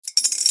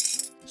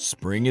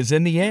Spring is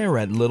in the air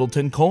at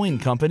Littleton Coin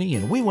Company,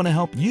 and we want to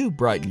help you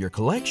brighten your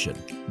collection.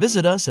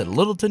 Visit us at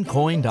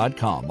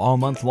littletoncoin.com all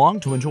month long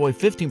to enjoy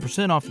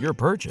 15% off your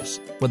purchase.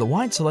 With a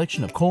wide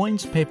selection of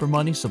coins, paper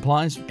money,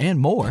 supplies, and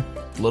more,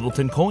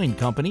 Littleton Coin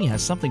Company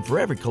has something for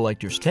every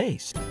collector's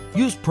taste.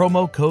 Use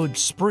promo code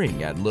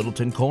SPRING at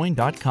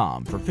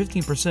littletoncoin.com for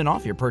 15%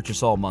 off your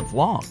purchase all month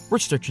long.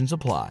 Restrictions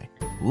apply.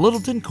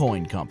 Littleton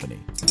Coin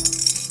Company.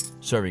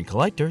 Serving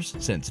collectors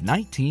since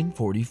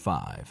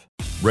 1945.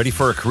 Ready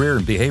for a career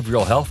in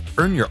behavioral health?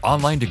 Earn your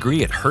online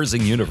degree at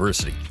Herzing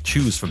University.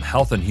 Choose from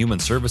health and human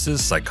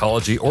services,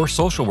 psychology, or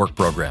social work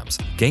programs.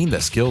 Gain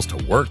the skills to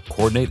work,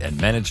 coordinate, and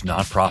manage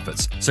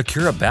nonprofits.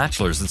 Secure a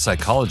bachelor's in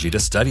psychology to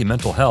study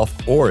mental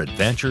health, or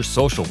advance your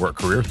social work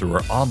career through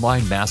our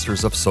online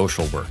Masters of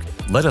Social Work.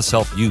 Let us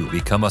help you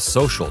become a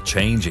social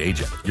change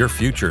agent. Your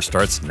future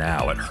starts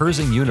now at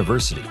Herzing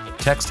University.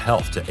 Text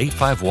HEALTH to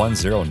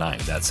 85109.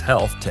 That's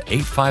HEALTH to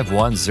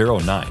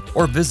 85109.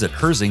 Or visit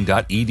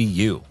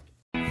herzing.edu.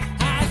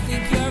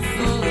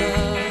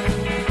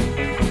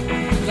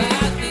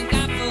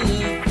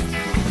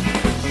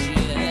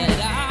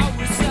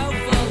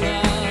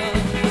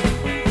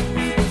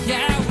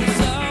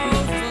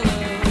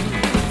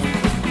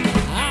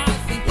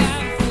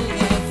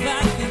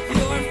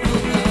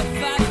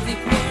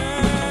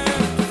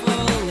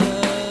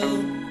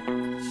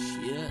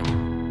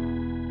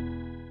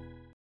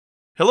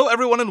 Hello,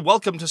 everyone, and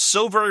welcome to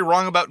So Very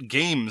Wrong About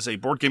Games, a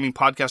board gaming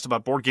podcast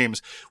about board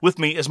games. With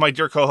me is my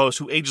dear co-host,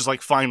 who ages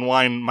like fine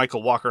wine,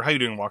 Michael Walker. How are you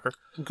doing, Walker?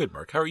 I'm good,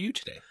 Mark. How are you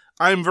today?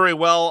 I am very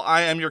well.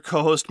 I am your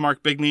co-host,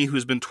 Mark Bigney,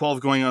 who's been 12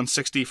 going on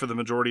 60 for the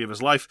majority of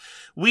his life.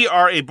 We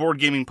are a board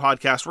gaming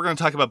podcast. We're going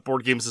to talk about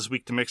board games this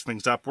week to mix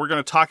things up. We're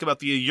going to talk about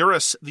the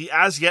Eurus, the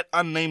as-yet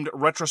unnamed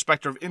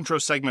retrospective intro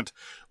segment.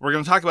 We're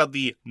going to talk about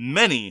the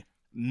many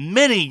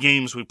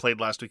games we played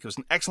last week. It was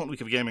an excellent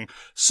week of gaming.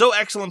 So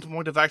excellent to the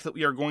point of fact that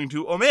we are going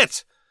to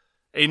omit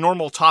a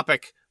normal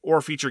topic or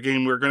feature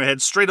game. We're going to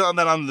head straight on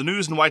that on the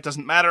news and why it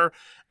doesn't matter.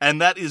 And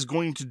that is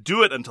going to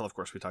do it until, of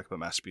course, we talk about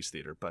Masterpiece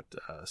Theater. But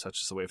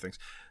such is the way of things.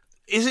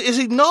 Is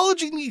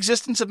acknowledging the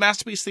existence of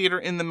Masterpiece Theater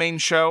in the main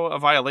show a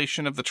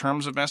violation of the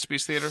terms of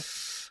Masterpiece Theater?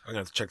 I'm going to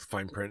have to check the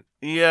fine print.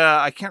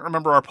 Yeah, I can't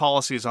remember our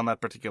policies on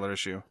that particular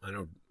issue. I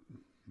know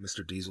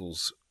Mr.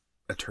 Diesel's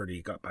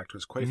attorney got back to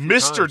us quite a few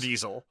times. Mr.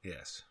 Diesel?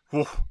 Yes.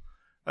 Whew.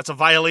 That's a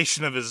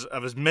violation of his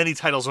many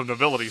titles of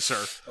nobility,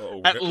 sir.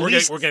 Oh,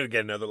 we're going to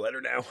get another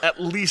letter now. At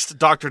least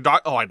Dr.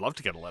 Oh, I'd love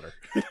to get a letter.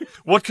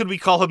 What could we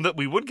call him that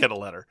we would get a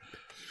letter?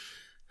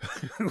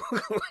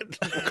 What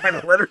kind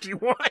of letter do you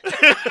want?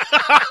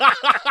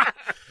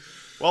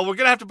 Well, we're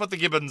going to have to put the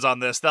Gibbons on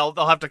this. They'll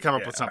have to come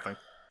up with something.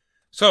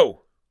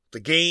 So, the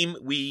game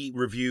we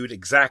reviewed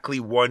exactly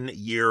 1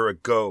 year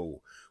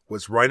ago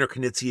was Reiner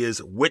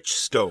Knizia's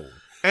Witchstone.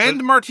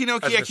 And Martino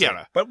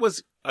Chiacchiera. But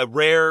was a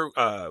rare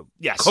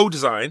yes.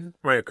 co-design.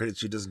 Reiner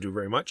Knizia doesn't do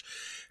very much.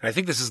 And I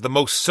think this is the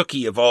most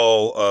sooky of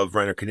all of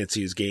Reiner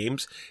Knizia's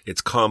games. It's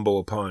combo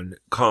upon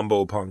combo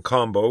upon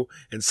combo.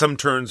 And some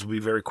turns will be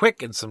very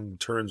quick and some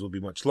turns will be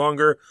much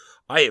longer.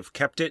 I have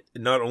kept it,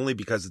 not only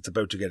because it's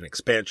about to get an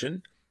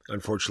expansion.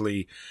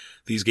 Unfortunately,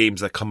 these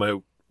games that come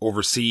out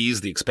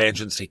overseas, the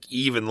expansions take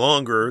even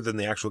longer than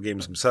the actual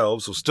games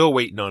themselves. So still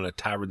waiting on a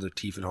Taverns of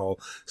Tiefenhall.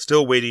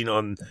 Still waiting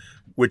on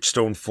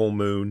Witchstone Full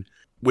Moon.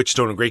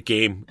 Witchstone, a great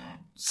game.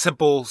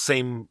 Simple,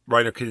 same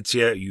Reiner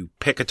Knizia. You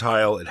pick a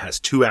tile. It has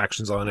 2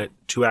 actions on it.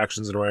 2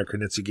 actions in a Reiner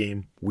Knizia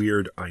game.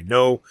 Weird, I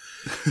know.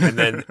 And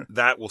then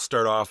that will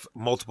start off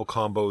multiple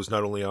combos,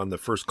 not only on the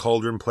first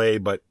Cauldron play,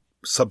 but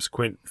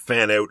subsequent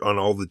fan out on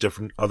all the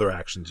different other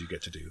actions you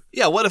get to do.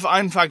 Yeah, what if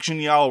Einfach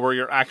Genial were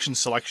your action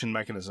selection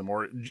mechanism,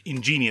 or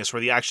Ingenious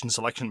were the action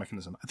selection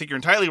mechanism? I think you're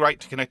entirely right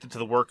to connect it to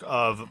the work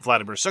of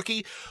Vladimir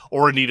Suchy,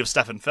 or indeed of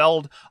Stefan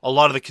Feld, a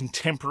lot of the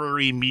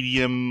contemporary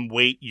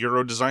medium-weight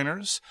Euro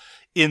designers,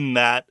 in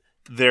that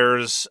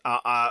there's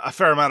a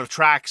fair amount of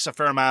tracks, a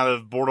fair amount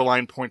of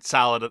borderline point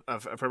salad,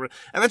 and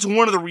that's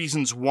one of the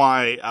reasons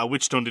why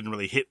Witchstone didn't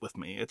really hit with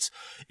me. It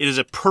is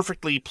a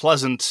perfectly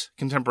pleasant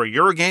contemporary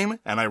Euro game,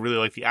 and I really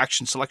like the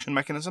action selection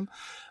mechanism.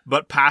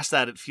 But past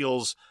that, it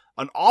feels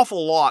an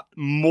awful lot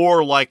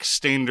more like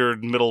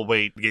standard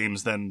middleweight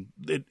games than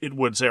it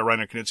would, say, a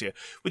Reiner Knizia,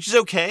 which is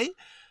okay.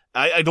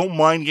 I don't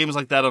mind games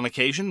like that on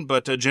occasion,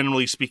 but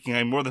generally speaking,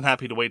 I'm more than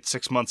happy to wait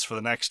 6 months for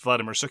the next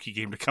Vladimir Suchy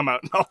game to come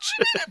out, and I'll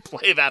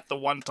play that the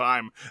one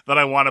time that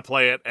I want to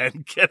play it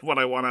and get what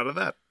I want out of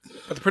that.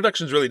 But the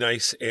production's really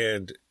nice,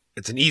 and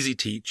it's an easy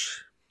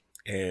teach,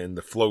 and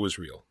the flow is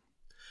real.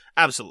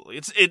 Absolutely.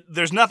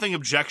 There's nothing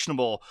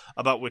objectionable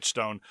about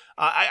Witchstone.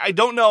 I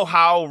don't know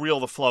how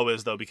real the flow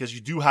is, though, because you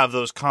do have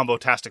those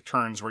combo-tastic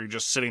turns where you're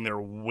just sitting there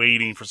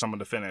waiting for someone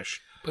to finish.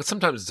 But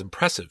sometimes it's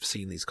impressive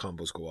seeing these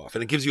combos go off,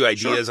 and it gives you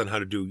ideas on how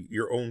to do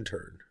your own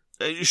turn.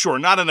 Sure,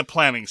 not in a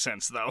planning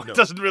sense, though. No. It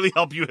doesn't really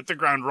help you hit the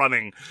ground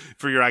running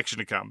for your action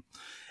to come.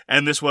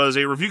 And this was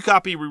a review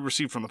copy we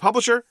received from the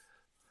publisher,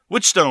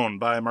 Witchstone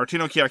by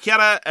Martino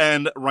Chiacchiera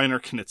and Reiner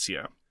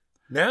Knizia.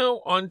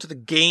 Now, on to the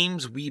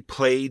games we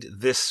played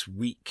this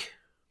week.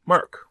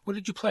 Mark, what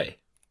did you play?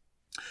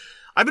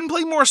 I've been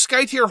playing more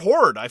Skytier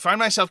Horde. I find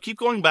myself keep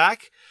going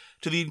back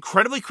to the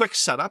incredibly quick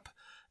setup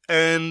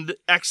and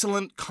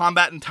excellent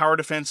combat and tower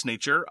defense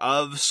nature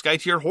of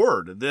Skytier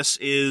Horde. This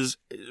is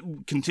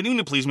continuing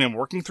to please me. I'm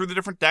working through the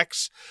different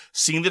decks,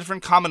 seeing the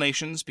different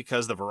combinations,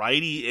 because the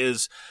variety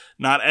is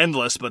not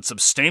endless, but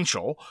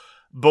substantial,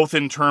 both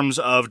in terms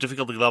of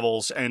difficulty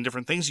levels and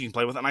different things you can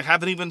play with. And I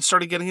haven't even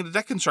started getting into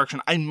deck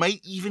construction. I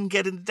might even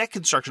get into deck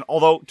construction,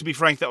 although, to be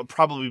frank, that would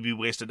probably be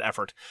wasted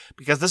effort,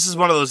 because this is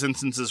one of those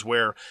instances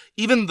where,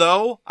 even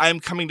though I am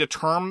coming to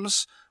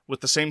terms with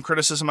the same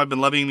criticism I've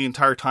been levying the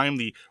entire time,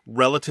 the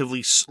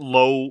relatively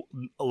slow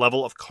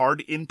level of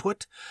card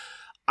input,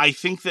 I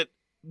think that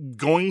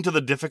going to the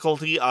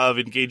difficulty of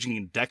engaging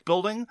in deck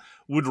building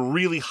would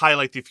really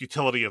highlight the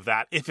futility of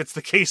that, if it's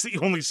the case that you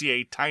only see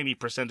a tiny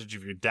percentage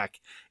of your deck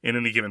in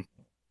any given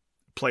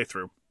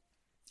playthrough.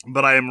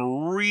 But I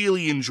am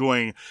really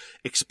enjoying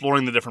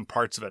exploring the different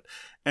parts of it.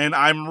 And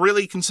I'm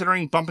really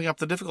considering bumping up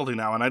the difficulty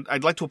now. And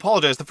I'd like to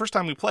apologize. The first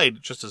time we played,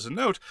 just as a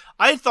note,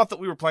 I had thought that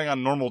we were playing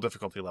on normal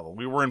difficulty level.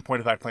 We were, in point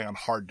of fact, playing on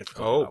hard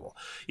difficulty level.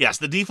 Yes,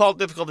 the default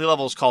difficulty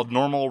level is called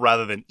normal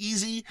rather than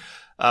easy,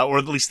 or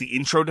at least the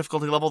intro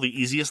difficulty level,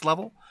 the easiest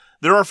level.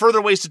 There are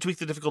further ways to tweak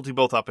the difficulty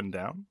both up and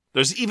down.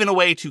 There's even a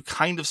way to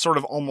kind of sort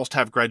of almost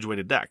have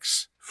graduated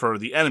decks for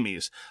the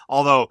enemies,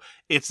 although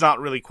it's not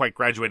really quite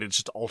graduated, it's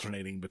just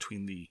alternating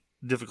between the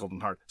difficult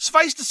and hard.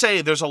 Suffice to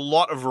say, there's a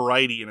lot of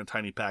variety in a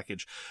tiny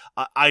package.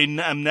 I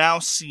am now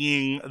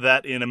seeing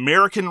that in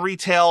American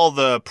retail,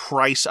 the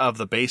price of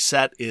the base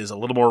set is a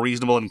little more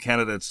reasonable. In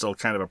Canada, it's still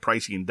kind of a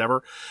pricey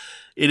endeavor.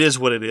 It is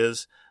what it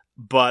is.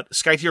 But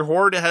Skytier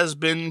Horde has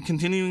been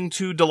continuing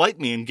to delight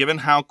me, and given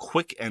how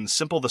quick and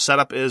simple the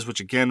setup is,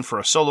 which again, for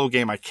a solo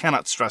game, I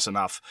cannot stress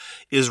enough,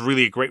 is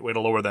really a great way to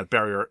lower that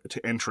barrier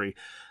to entry.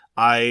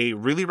 I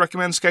really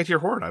recommend Skytier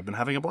Horde. I've been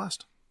having a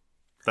blast.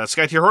 That's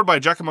Skytier Horde by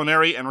Giacomo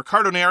Neri and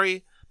Riccardo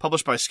Neri,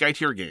 published by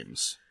Skytier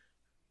Games.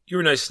 You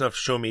were nice enough to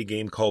show me a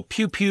game called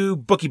Pew Pew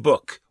Bookie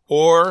Book,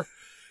 or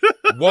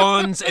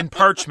Wands and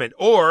Parchment,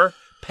 or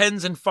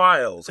Pens and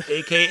Files,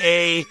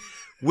 a.k.a.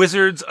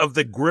 Wizards of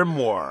the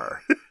Grimoire.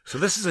 So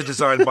this is a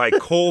design by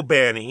Cole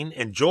Banning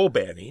and Joel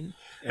Banning.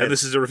 And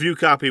this is a review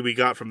copy we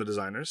got from the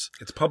designers.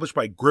 It's published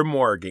by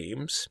Grimoire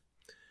Games.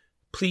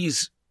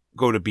 Please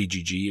go to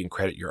BGG and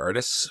credit your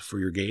artists for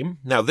your game.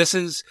 Now, this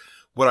is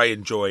what I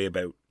enjoy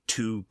about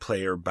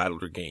two-player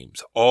Battler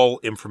games. All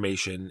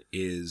information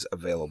is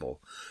available.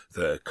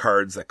 The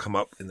cards that come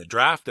up in the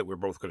draft that we're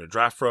both going to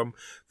draft from,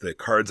 the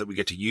cards that we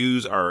get to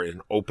use are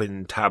in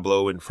open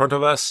tableau in front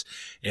of us,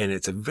 and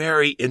it's a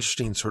very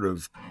interesting sort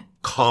of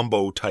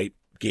combo type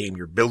game.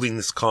 You're building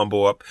this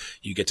combo up.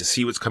 You get to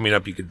see what's coming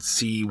up. You can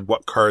see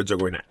what cards are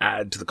going to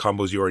add to the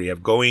combos you already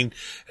have going.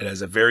 It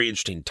has a very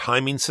interesting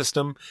timing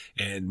system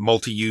and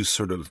multi-use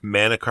sort of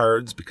mana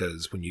cards,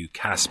 because when you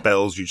cast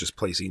spells, you're just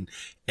placing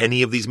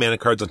any of these mana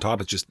cards on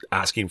top. It's just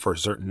asking for a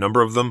certain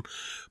number of them,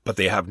 but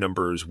they have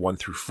numbers 1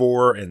 through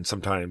 4, and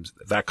sometimes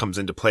that comes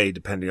into play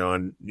depending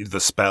on the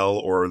spell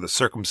or the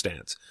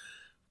circumstance.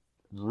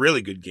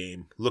 Really good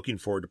game. Looking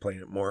forward to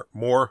playing it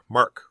more.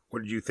 Mark,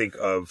 what did you think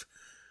of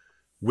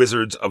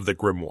Wizards of the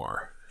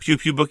Grimoire? Pew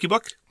Pew Bookie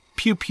Book?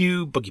 Pew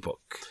Pew Bookie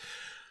Book.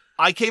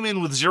 I came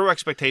in with zero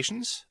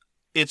expectations.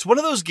 It's one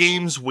of those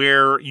games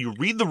where you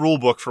read the rule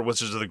book for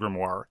Wizards of the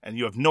Grimoire and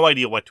you have no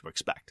idea what to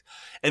expect.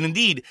 And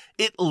indeed,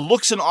 it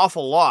looks an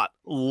awful lot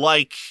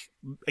like,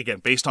 again,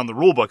 based on the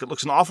rule book, it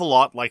looks an awful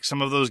lot like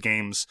some of those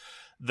games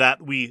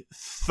that we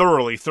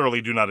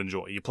thoroughly do not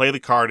enjoy. You play the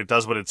card, it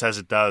does what it says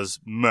it does,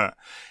 meh.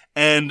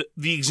 And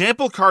the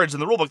example cards in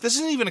the rulebook, this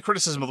isn't even a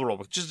criticism of the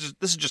rulebook,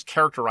 this is just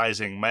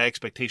characterizing my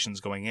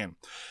expectations going in.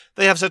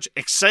 They have such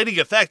exciting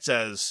effects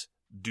as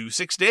do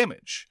 6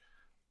 damage,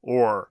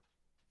 or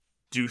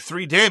do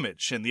 3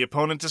 damage, and the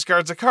opponent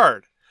discards a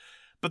card.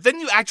 But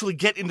then you actually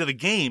get into the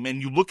game,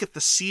 and you look at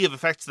the sea of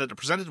effects that are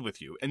presented with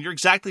you, and you're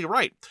exactly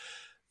right.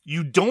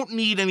 You don't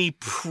need any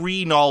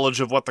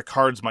pre-knowledge of what the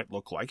cards might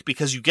look like,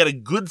 because you get a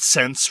good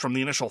sense from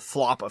the initial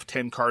flop of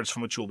 10 cards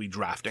from which you will be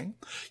drafting.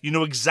 You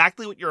know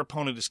exactly what your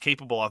opponent is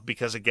capable of,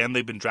 because again,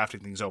 they've been drafting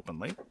things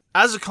openly.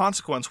 As a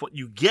consequence, what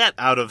you get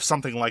out of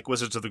something like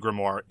Wizards of the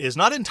Grimoire is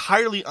not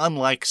entirely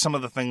unlike some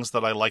of the things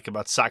that I like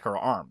about Sakura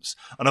Arms,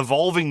 an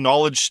evolving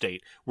knowledge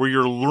state where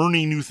you're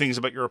learning new things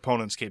about your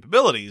opponent's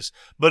capabilities,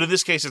 but in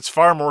this case, it's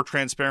far more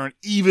transparent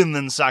even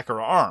than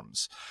Sakura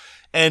Arms.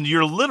 And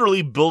you're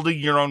literally building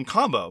your own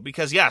combo,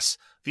 because yes,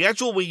 the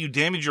actual way you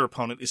damage your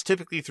opponent is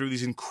typically through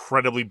these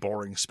incredibly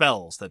boring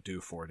spells that do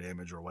 4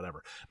 damage or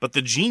whatever. But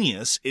the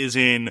genius is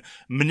in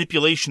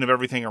manipulation of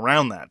everything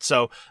around that.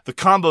 So the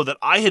combo that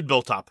I had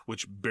built up,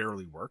 which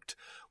barely worked,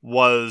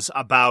 was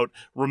about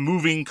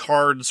removing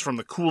cards from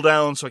the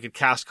cooldown so I could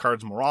cast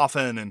cards more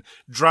often, and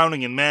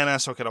drowning in mana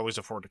so I could always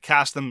afford to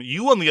cast them.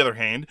 You, on the other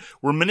hand,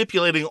 were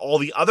manipulating all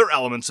the other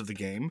elements of the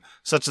game,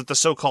 such that the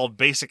so-called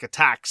basic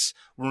attacks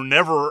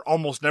were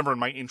almost never in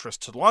my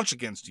interest to launch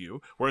against you,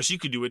 whereas you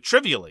could do it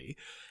trivially.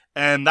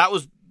 And that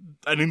was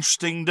an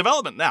interesting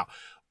development. Now,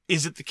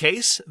 Is it the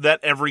case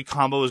that every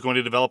combo is going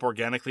to develop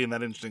organically in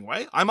that interesting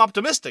way? I'm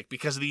optimistic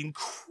because of the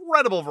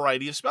incredible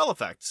variety of spell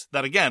effects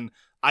that, again,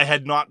 I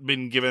had not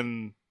been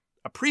given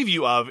a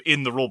preview of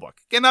in the rulebook.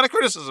 Again, not a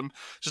criticism,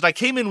 just I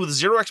came in with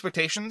zero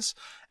expectations,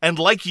 and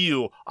like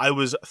you, I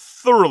was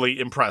thoroughly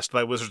impressed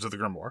by Wizards of the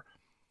Grimoire.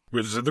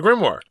 Wizards of the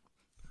Grimoire.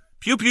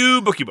 Pew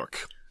pew, bookie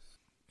book.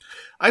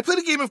 I played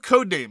a game of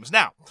Codenames.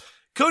 Now,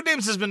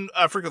 Codenames has been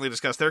frequently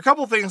discussed. There are a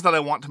couple things that I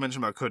want to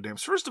mention about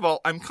Codenames. First of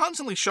all, I'm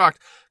constantly shocked.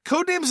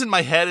 Codenames in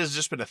my head has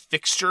just been a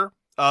fixture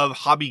of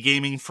hobby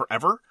gaming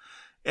forever,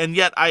 and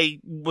yet I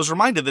was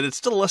reminded that it's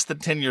still less than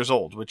 10 years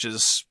old, which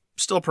is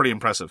still pretty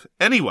impressive.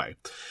 Anyway,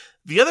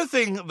 the other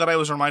thing that I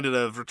was reminded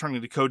of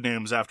returning to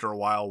Codenames after a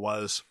while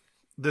was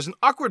there's an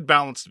awkward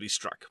balance to be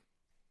struck.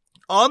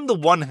 On the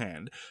one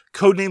hand,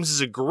 Codenames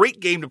is a great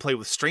game to play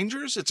with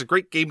strangers. It's a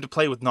great game to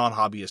play with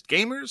non-hobbyist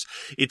gamers.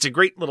 It's a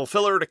great little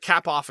filler to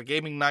cap off a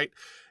gaming night,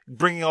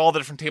 bringing all the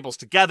different tables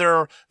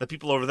together. The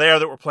people over there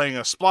that were playing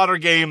a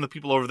Splotter game, the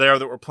people over there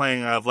that were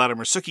playing a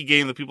Vladimir Suki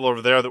game, the people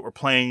over there that were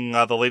playing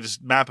the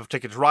latest map of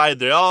Ticket to Ride,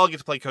 they all get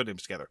to play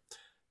Codenames together.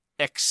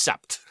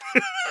 Except.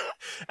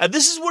 And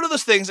this is one of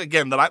those things,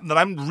 again, that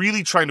I'm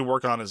really trying to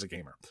work on as a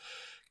gamer.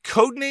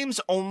 Codenames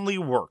only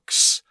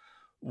works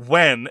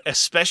when,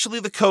 especially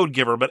the code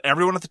giver, but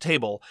everyone at the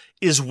table,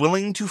 is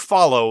willing to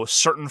follow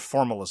certain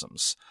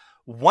formalisms.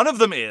 One of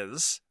them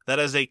is that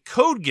as a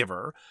code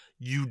giver,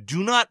 you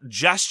do not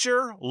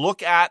gesture,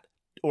 look at,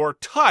 or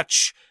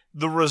touch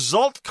the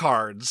result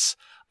cards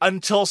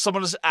until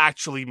someone has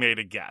actually made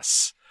a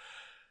guess.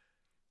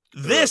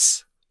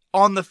 This,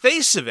 on the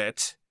face of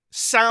it,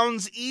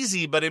 sounds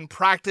easy, but in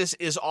practice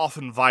is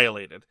often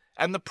violated.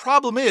 And the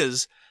problem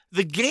is,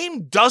 the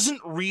game doesn't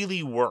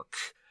really work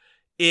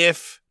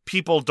if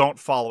people don't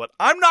follow it.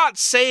 I'm not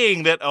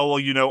saying that,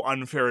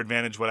 unfair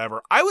advantage,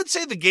 whatever. I would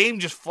say the game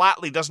just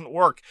flatly doesn't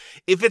work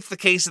if it's the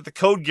case that the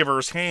code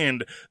giver's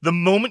hand, the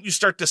moment you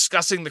start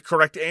discussing the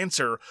correct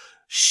answer,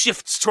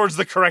 shifts towards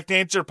the correct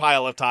answer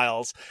pile of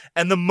tiles,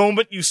 and the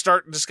moment you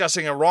start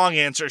discussing a wrong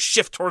answer,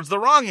 shift towards the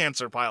wrong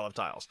answer pile of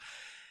tiles.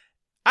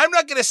 I'm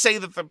not going to say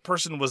that the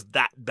person was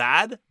that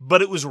bad,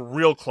 but it was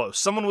real close.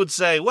 Someone would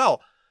say,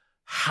 well,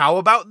 how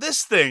about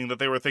this thing that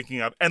they were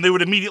thinking of? And they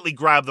would immediately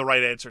grab the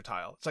right answer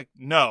tile. It's like,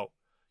 no,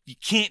 you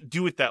can't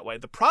do it that way.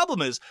 The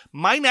problem is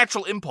my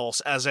natural impulse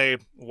as a,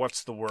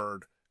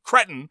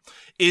 cretin,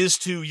 is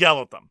to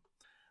yell at them.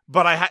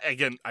 But I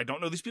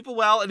don't know these people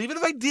well. And even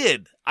if I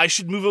did, I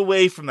should move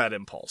away from that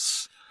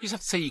impulse. You just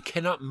have to say you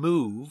cannot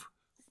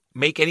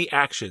make any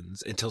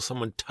actions until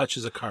someone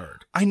touches a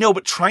card. I know,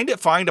 but trying to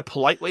find a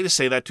polite way to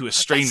say that to a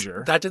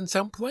stranger. That didn't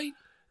sound polite.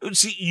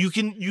 See,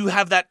 you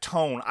have that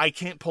tone. I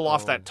can't pull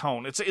off that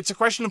tone. It's a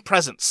question of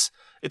presence.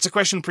 It's a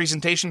question of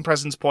presentation,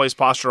 presence, poise,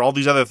 posture, all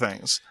these other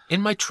things. In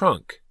my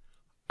trunk,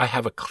 I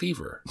have a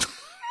cleaver.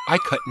 I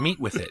cut meat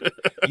with it.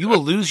 You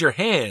will lose your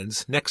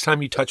hands next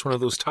time you touch one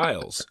of those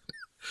tiles.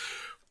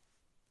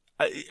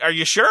 Are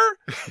you sure?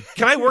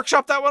 Can I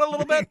workshop that one a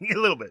little bit? A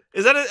little bit.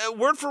 Is that a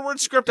word-for-word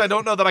script? I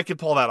don't know that I could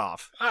pull that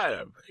off. I don't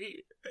know.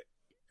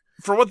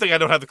 For one thing, I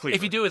don't have the cleaver.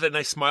 If you do it with a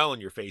nice smile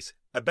on your face,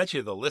 I bet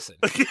you they'll listen.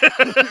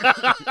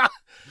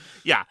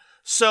 Yeah.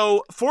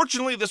 So,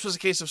 fortunately, this was a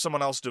case of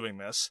someone else doing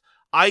this.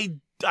 I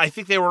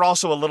think they were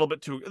also a little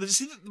bit too...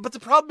 But the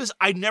problem is,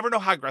 I never know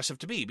how aggressive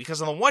to be,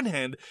 because on the one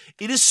hand,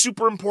 it is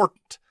super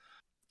important.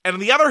 And on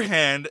the other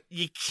hand,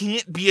 you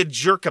can't be a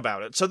jerk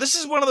about it. So this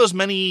is one of those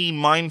many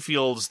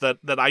minefields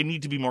that I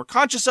need to be more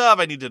conscious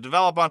of, I need to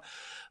develop on.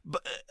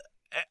 But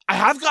I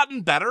have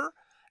gotten better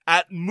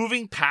at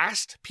moving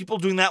past people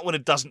doing that when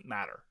it doesn't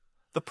matter.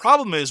 The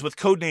problem is, with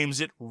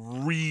Codenames, it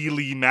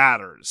really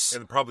matters.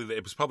 And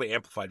it was probably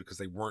amplified because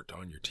they weren't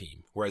on your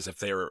team. Whereas if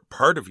they were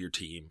part of your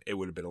team, it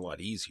would have been a lot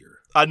easier.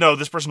 No,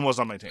 this person was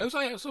on my team. So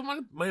it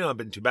might not have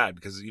been too bad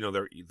because,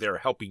 they're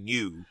helping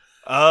you.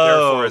 Oh.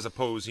 Therefore, as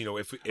opposed,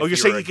 if you're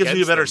saying it gives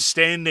me a better them,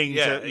 standing.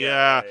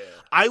 Yeah.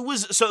 I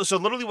was so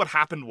literally what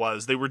happened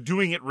was they were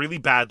doing it really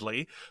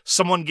badly.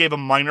 Someone gave a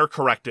minor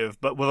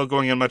corrective, but without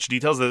going into much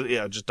details,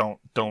 just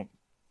don't.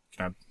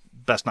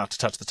 Best not to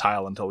touch the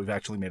tile until we've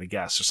actually made a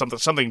guess or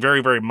something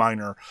very, very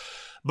minor,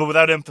 but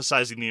without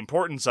emphasizing the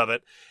importance of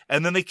it.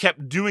 And then they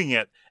kept doing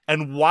it.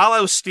 And while I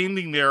was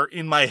standing there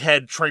in my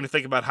head trying to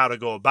think about how to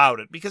go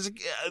about it, because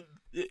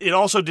it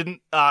also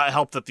didn't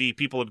help that the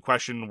people in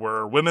question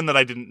were women that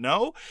I didn't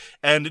know.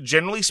 And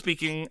generally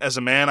speaking, as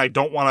a man, I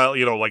don't want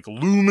to,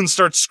 loom and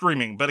start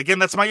screaming. But again,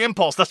 that's my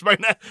impulse. That's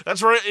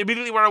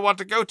immediately where I want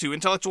to go to.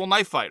 Intellectual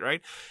knife fight,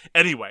 right?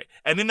 Anyway,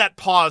 and in that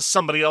pause,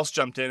 somebody else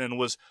jumped in and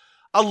was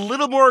a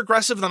little more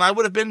aggressive than I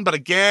would have been. But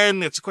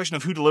again, it's a question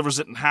of who delivers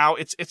it and how.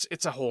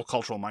 It's a whole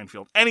cultural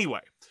minefield.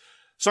 Anyway,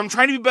 so I'm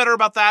trying to be better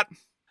about that.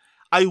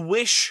 I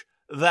wish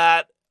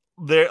that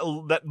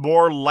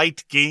more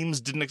light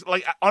games didn't...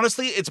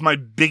 honestly, it's my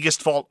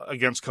biggest fault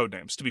against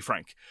Codenames, to be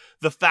frank.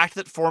 The fact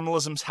that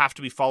formalisms have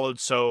to be followed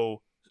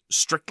so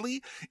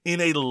strictly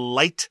in a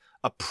light,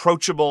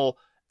 approachable,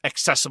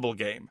 accessible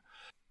game.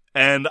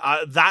 And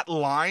that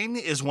line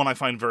is one I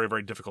find very,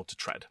 very difficult to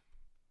tread.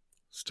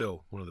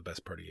 Still one of the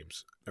best party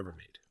games ever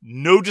made.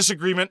 No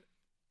disagreement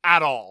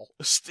at all.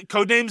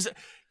 Codenames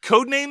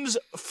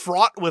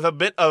fraught with a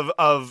bit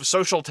of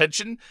social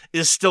tension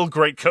is still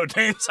great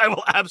Codenames. I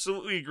will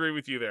absolutely agree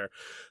with you there.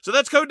 So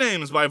that's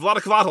Codenames by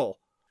Vlaada Chvátil.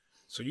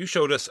 So you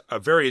showed us a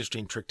very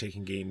interesting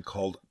trick-taking game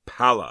called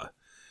Pala.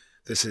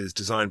 This is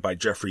designed by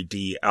Jeffrey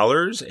D.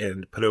 Allers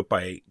and put out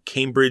by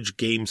Cambridge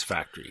Games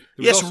Factory.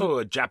 There was also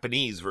a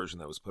Japanese version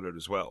that was put out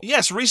as well.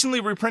 Yes,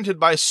 recently reprinted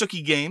by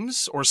Suki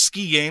Games, or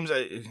Ski Games.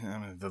 I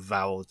mean, the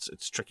vowel,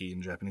 it's tricky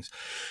in Japanese.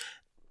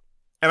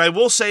 And I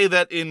will say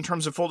that in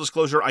terms of full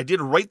disclosure, I did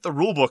write the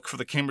rulebook for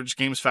the Cambridge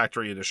Games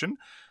Factory edition.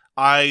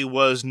 I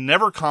was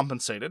never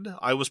compensated.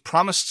 I was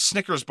promised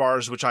Snickers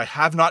bars, which I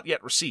have not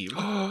yet received.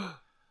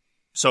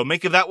 So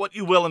make of that what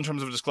you will in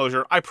terms of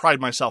disclosure. I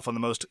pride myself on the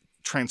most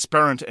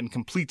transparent and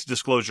complete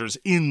disclosures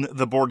in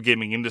the board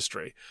gaming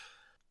industry.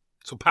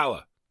 So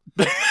Pala.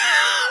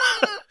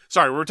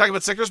 Sorry, we were talking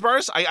about Snickers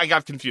bars? I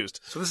got confused.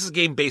 So this is a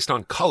game based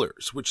on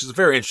colors, which is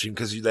very interesting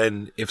because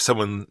then if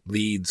someone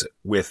leads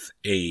with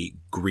a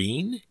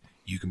green,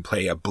 you can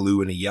play a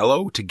blue and a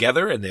yellow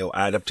together and they'll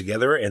add up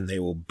together and they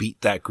will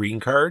beat that green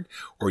card.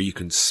 Or you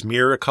can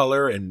smear a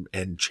color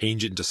and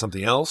change it into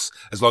something else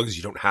as long as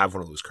you don't have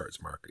one of those cards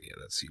marked. Yeah,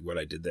 let's see what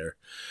I did there.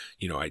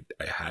 You know, I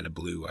had a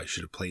blue. I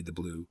should have played the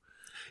blue.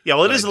 Yeah,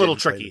 well, it is a little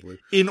tricky.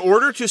 In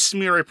order to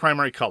smear a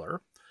primary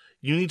color,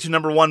 you need to,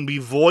 number one, be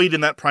void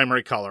in that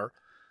primary color.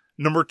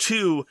 Number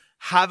two,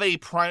 have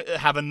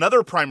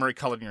another primary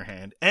color in your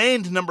hand.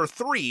 And number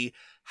three,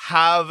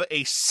 have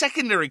a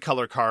secondary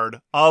color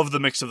card of the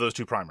mix of those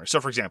two primaries. So,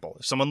 for example,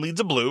 if someone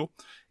leads a blue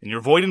and you're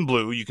void in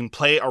blue, you can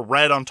play a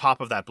red on top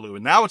of that blue.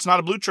 And now it's not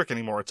a blue trick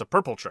anymore, it's a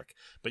purple trick.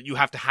 But you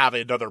have to have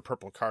another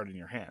purple card in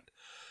your hand.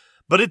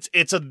 But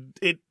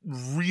it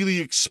really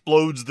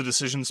explodes the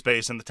decision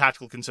space and the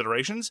tactical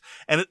considerations,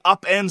 and it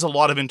upends a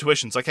lot of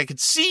intuitions. Like, I could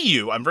see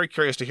you, I'm very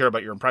curious to hear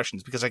about your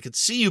impressions, because I could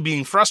see you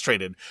being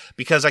frustrated,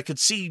 because I could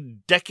see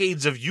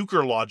decades of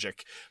euchre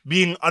logic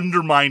being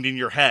undermined in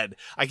your head.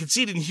 I could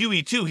see it in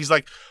Huey too. He's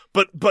like,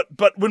 but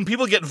when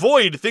people get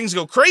void, things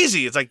go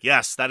crazy. It's like,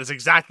 yes, that is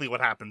exactly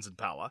what happens in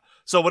Pala.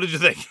 So what did you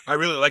think? I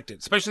really liked it,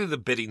 especially the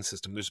bidding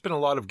system. There's been a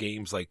lot of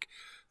games like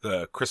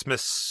the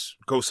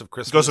Ghosts of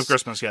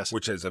Christmas, yes.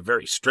 Which is a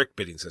very strict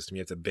bidding system.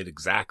 You have to bid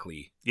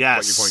exactly what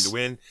Yes. you're going to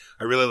win.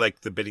 I really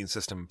like the bidding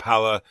system in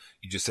Pala.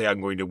 You just say,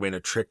 I'm going to win a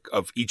trick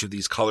of each of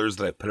these colors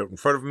that I put out in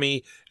front of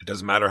me. It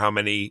doesn't matter how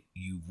many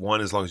you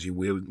won as long as you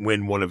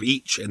win one of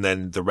each, and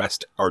then the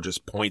rest are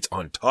just points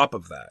on top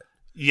of that.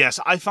 Yes,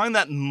 I find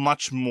that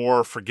much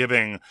more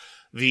forgiving.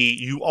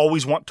 You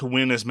always want to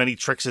win as many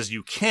tricks as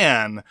you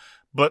can,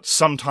 but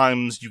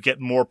sometimes you get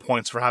more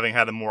points for having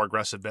had a more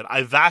aggressive bid.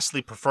 I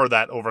vastly prefer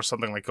that over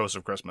something like Ghost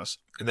of Christmas.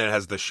 And then it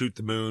has the Shoot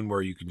the Moon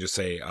where you can just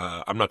say,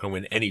 I'm not going to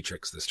win any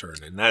tricks this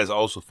turn. And that is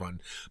also fun.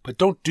 But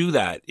don't do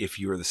that if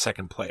you're the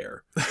second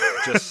player.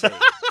 Just saying.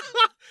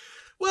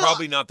 Well,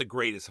 probably not the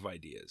greatest of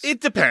ideas. It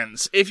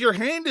depends. If your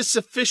hand is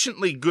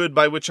sufficiently good,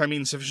 by which I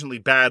mean sufficiently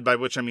bad, by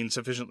which I mean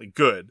sufficiently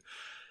good,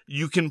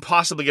 you can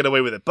possibly get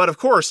away with it. But of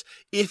course,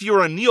 if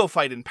you're a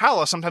neophyte in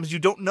Pala, sometimes you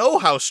don't know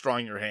how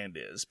strong your hand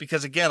is.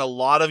 Because again, a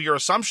lot of your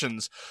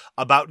assumptions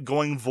about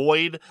going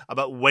void,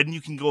 about when you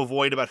can go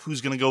void, about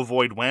who's going to go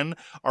void when,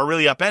 are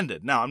really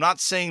upended. Now, I'm not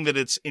saying that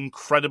it's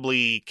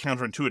incredibly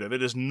counterintuitive.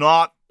 It is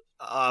not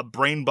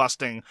brain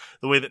busting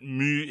the way that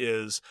Mu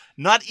is,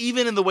 not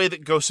even in the way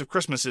that Ghost of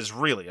Christmas is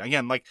really.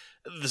 Again, like,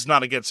 this is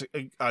not against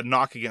a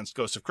knock against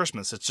Ghost of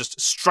Christmas. It's just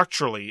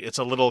structurally, it's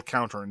a little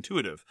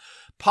counterintuitive.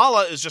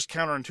 Pala is just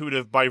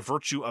counterintuitive by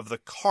virtue of the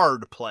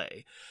card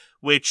play,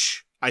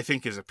 which I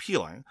think is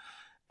appealing.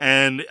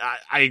 And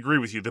I agree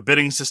with you. The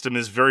bidding system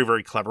is very,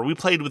 very clever. We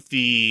played with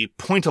the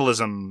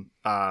pointillism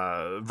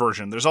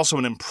version. There's also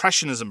an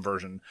impressionism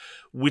version,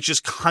 which is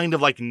kind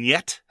of like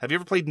Niet. Have you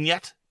ever played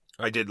Niet?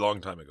 I did a long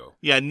time ago.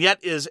 Yeah, Niet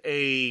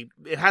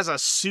it has a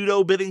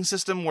pseudo bidding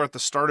system where at the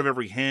start of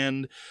every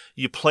hand,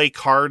 you play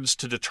cards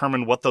to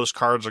determine what those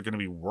cards are going to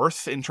be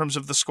worth in terms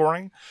of the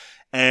scoring.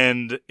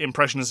 And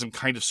Impressionism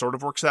kind of sort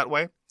of works that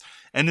way.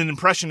 And in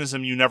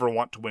Impressionism, you never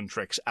want to win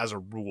tricks as a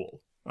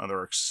rule. There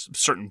are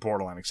certain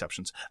borderline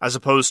exceptions, as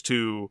opposed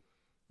to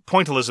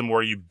pointillism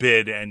where you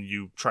bid and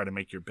you try to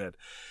make your bid.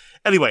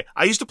 Anyway,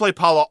 I used to play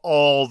Pala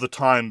all the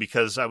time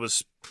because I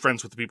was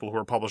friends with the people who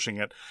were publishing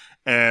it,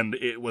 and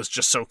it was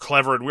just so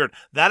clever and weird.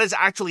 That is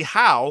actually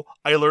how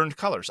I learned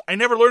colors. I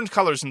never learned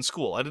colors in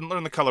school. I didn't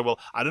learn the color wheel.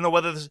 I don't know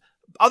whether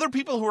other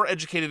people who are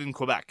educated in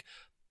Quebec,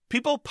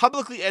 people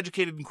publicly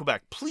educated in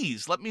Quebec,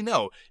 please let me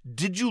know.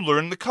 Did you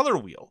learn the color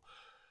wheel?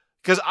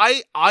 Because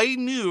I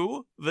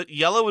knew that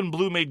yellow and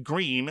blue made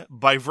green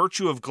by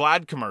virtue of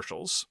Glad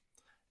commercials.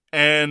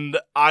 And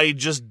I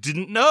just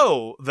didn't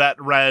know that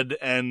red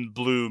and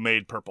blue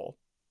made purple.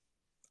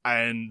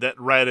 And that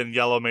red and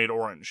yellow made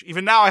orange.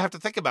 Even now I have to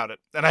think about it.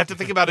 And I have to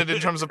think about it in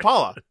terms of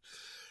Pala.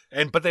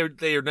 But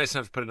they are nice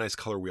enough to put a nice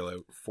color wheel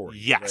out for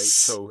you. Yes. Right?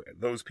 So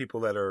those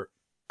people that are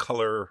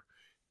color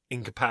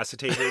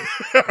incapacitated.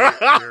 You're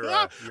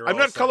I'm all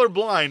not set.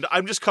 colorblind.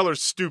 I'm just color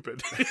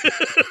stupid.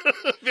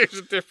 There's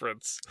a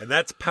difference. And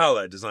that's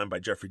Pala, designed by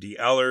Jeffrey D.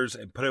 Allers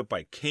and put out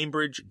by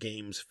Cambridge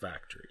Games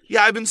Factory.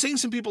 Yeah, I've been seeing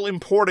some people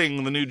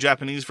importing the new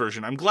Japanese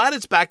version. I'm glad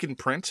it's back in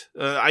print.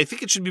 I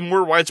think it should be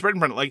more widespread in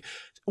print. Like,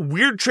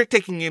 weird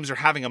trick-taking games are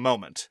having a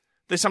moment.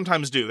 They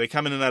sometimes do. They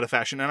come in and out of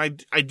fashion.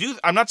 And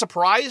I'm not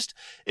surprised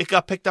it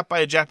got picked up by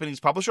a Japanese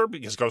publisher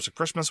because Ghost of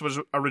Christmas was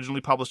originally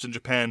published in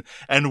Japan,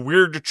 and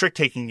weird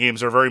trick-taking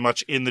games are very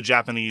much in the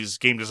Japanese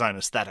game design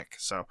aesthetic.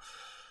 So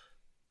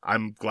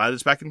I'm glad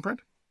it's back in print.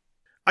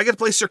 I get to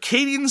play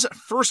Circadian's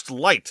First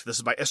Light. This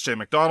is by S.J.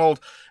 McDonald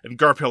and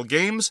Garphill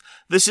Games.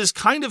 This is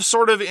kind of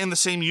sort of in the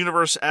same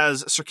universe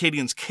as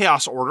Circadian's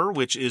Chaos Order,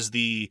 which is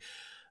the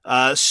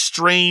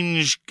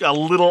strange, a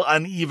little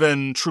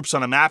uneven Troops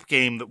on a Map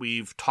game that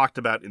we've talked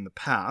about in the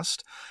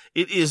past.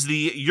 It is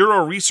the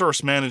Euro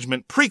Resource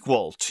Management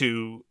prequel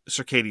to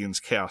Circadian's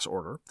Chaos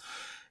Order.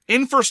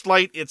 In First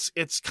Light,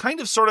 it's kind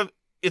of sort of,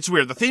 it's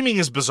weird. The theming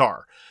is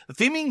bizarre. The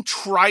theming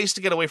tries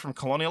to get away from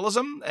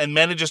colonialism and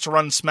manages to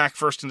run smack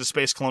first into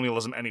space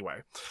colonialism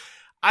anyway.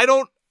 I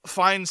don't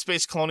find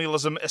space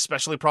colonialism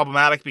especially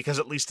problematic because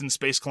at least in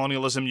space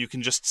colonialism you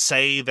can just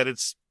say that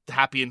it's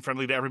happy and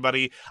friendly to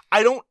everybody.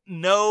 I don't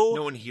know.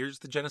 No one hears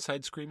the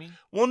genocide screaming?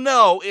 Well,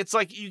 no. It's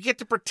like you get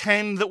to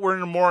pretend that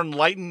we're more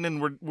enlightened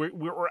and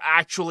we're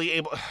actually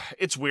able.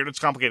 It's weird. It's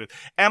complicated.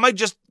 Am I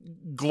just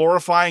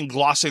glorifying,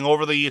 glossing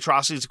over the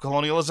atrocities of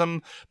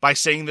colonialism by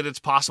saying that it's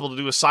possible to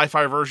do a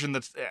sci-fi version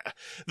that's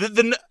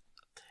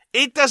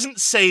it doesn't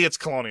say it's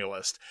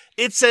colonialist.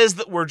 It says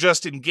that we're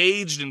just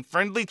engaged in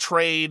friendly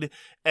trade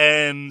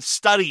and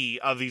study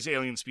of these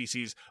alien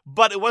species.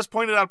 But it was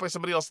pointed out by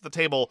somebody else at the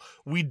table,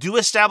 we do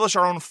establish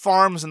our own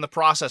farms in the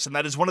process, and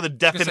that is one of the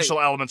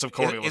definitional elements of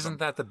colonialism. Isn't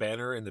that the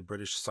banner in the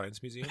British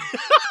Science Museum?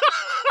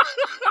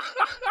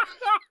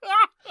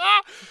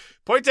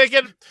 Point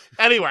taken.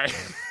 Anyway,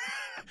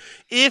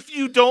 if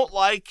you don't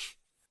like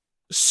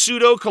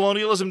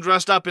pseudo-colonialism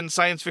dressed up in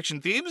science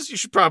fiction themes, you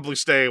should probably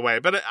stay away.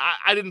 But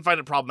I didn't find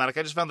it problematic.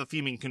 I just found the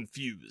theming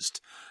confused,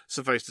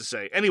 suffice to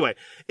say. Anyway,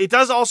 it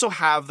does also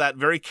have that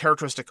very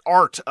characteristic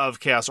art of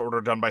Chaos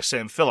Order done by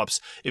Sam Phillips.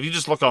 If you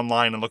just look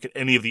online and look at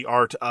any of the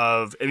art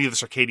of any of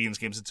the Circadians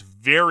games, it's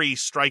very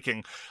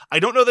striking. I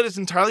don't know that it's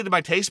entirely to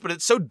my taste, but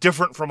it's so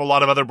different from a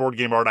lot of other board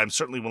game art, I'm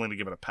certainly willing to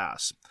give it a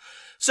pass.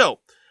 So,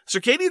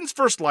 Circadian's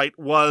First Light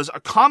was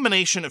a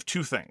combination of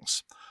two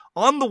things.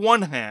 On the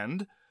one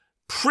hand,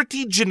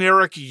 pretty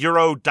generic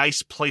Euro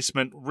dice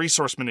placement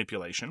resource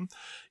manipulation.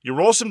 You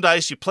roll some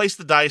dice, you place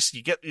the dice,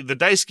 the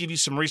dice give you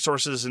some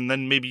resources, and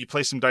then maybe you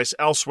place some dice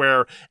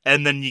elsewhere,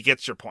 and then you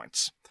get your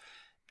points.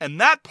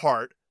 And that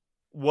part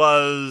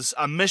was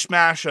a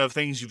mishmash of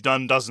things you've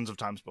done dozens of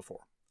times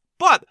before.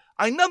 But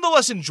I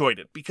nonetheless enjoyed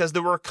it, because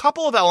there were a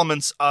couple of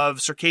elements of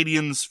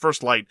Circadian's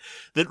First Light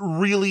that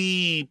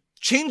really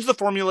changed the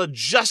formula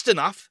just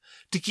enough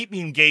to keep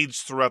me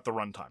engaged throughout the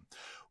runtime.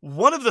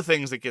 One of the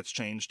things that gets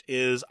changed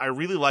is I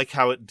really like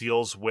how it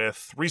deals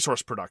with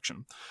resource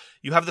production.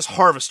 You have this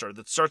harvester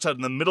that starts out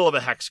in the middle of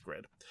a hex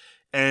grid,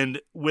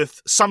 and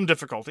with some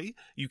difficulty,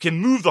 you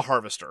can move the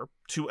harvester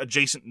to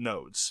adjacent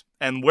nodes.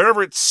 And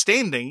wherever it's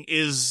standing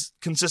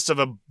consists of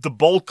the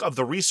bulk of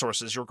the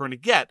resources you're going to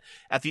get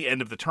at the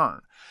end of the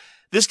turn.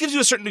 This gives you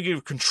a certain degree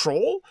of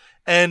control,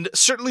 and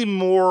certainly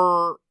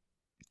more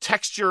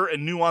texture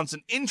and nuance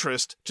and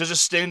interest to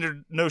just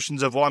standard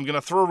notions of, well, I'm going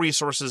to throw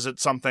resources at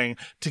something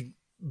to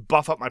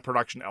buff up my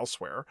production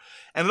elsewhere.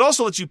 And it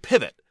also lets you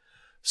pivot.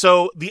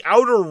 So the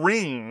outer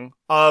ring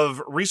of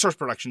resource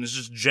production is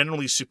just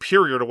generally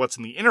superior to what's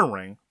in the inner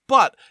ring,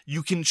 but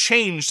you can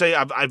change, say,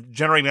 I've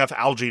generated enough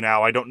algae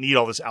now, I don't need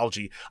all this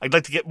algae, I'd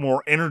like to get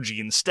more energy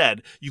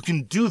instead. You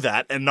can do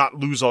that and not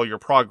lose all your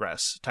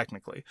progress,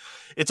 technically.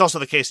 It's also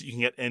the case that you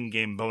can get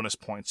endgame bonus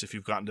points if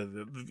you've gotten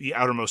to the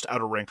outermost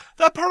outer ring.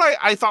 That part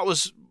I thought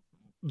was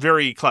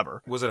very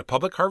clever. Was it a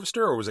public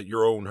harvester, or was it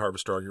your own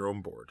harvester on your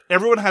own board?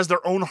 Everyone has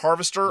their own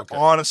harvester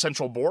on a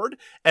central board,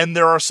 and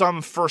there are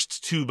some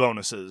first two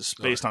bonuses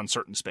based on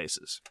certain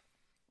spaces.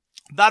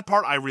 That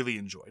part I really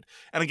enjoyed.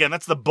 And again,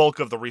 that's the bulk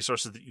of the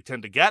resources that you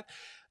tend to get.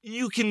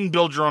 You can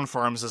build your own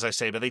farms, as I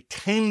say, but they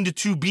tend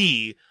to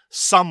be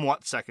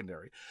somewhat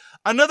secondary.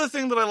 Another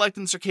thing that I liked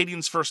in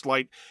Circadian's First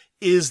Light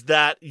is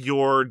that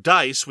your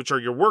dice, which are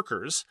your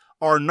workers,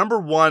 are, number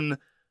one,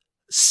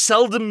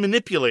 seldom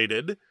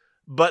manipulated,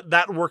 but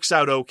that works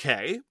out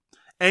okay.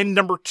 And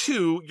number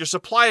two, your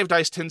supply of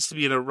dice tends to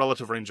be in a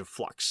relative range of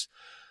flux.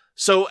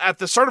 So at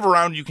the start of a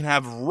round, you can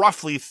have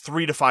roughly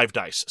 3 to 5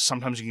 dice.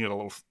 Sometimes you can get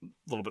a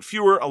little bit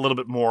fewer, a little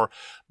bit more.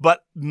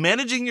 But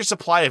managing your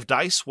supply of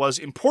dice was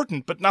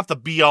important, but not the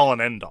be-all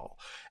and end-all.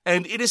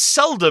 And it is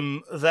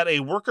seldom that a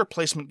worker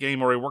placement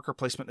game or a worker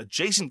placement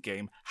adjacent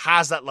game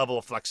has that level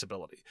of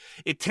flexibility.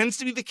 It tends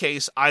to be the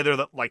case either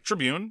that, like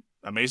Tribune,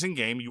 amazing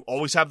game, you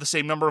always have the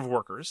same number of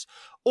workers,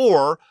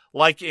 or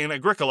like in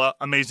Agricola,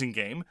 amazing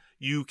game,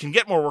 you can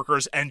get more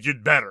workers and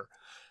you'd better.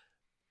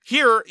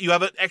 Here, you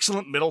have an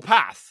excellent middle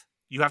path.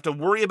 You have to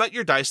worry about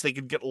your dice. They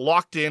can get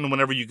locked in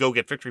whenever you go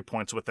get victory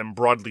points with them,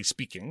 broadly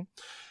speaking.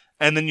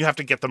 and then you have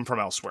to get them from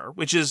elsewhere,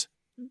 which is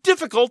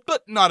difficult,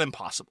 but not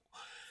impossible.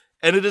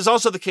 And it is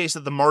also the case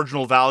that the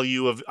marginal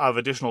value of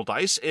additional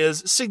dice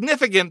is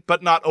significant,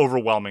 but not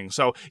overwhelming.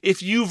 So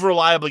if you've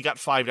reliably got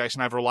 5 dice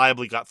and I've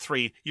reliably got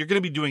 3, you're going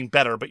to be doing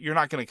better, but you're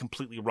not going to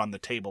completely run the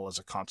table as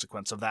a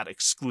consequence of that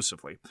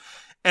exclusively.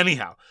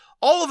 Anyhow,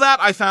 all of that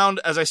I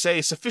found, as I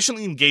say,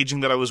 sufficiently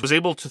engaging that I was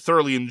able to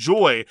thoroughly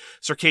enjoy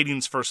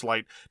Circadian's First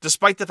Light,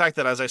 despite the fact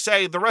that, as I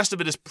say, the rest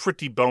of it is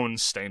pretty bone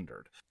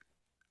standard.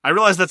 I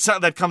realize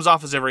that comes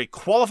off as a very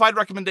qualified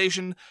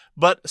recommendation,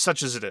 but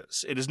such as it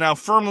is. It is now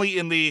firmly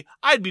in the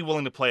I'd be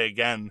willing to play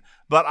again,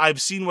 but I've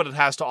seen what it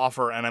has to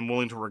offer and I'm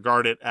willing to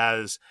regard it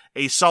as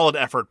a solid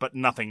effort, but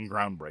nothing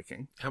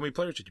groundbreaking. How many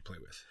players did you play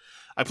with?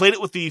 I played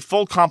it with the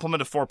full complement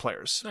of 4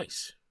 players.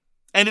 Nice.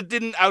 And it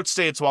didn't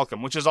outstay its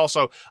welcome, which is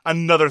also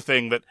another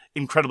thing that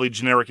incredibly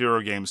generic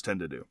Euro games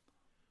tend to do.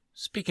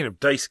 Speaking of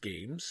dice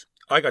games,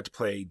 I got to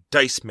play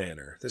Dice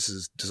Manor. This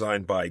is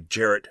designed by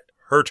Jarrett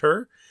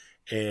Herter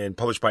and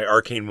published by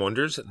Arcane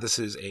Wonders. This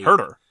is a...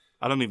 Herter?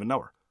 I don't even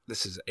know her.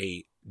 This is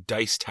a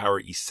Dice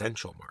Tower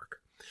essential, Mark.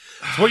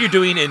 So what you're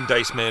doing in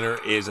Dice Manor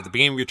is at the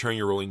beginning of your turn,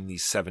 you're rolling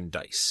these 7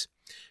 dice.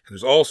 And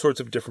there's all sorts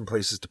of different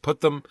places to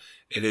put them.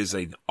 It is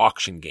an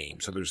auction game.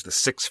 So there's the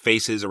 6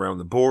 faces around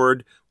the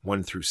board,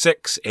 1 through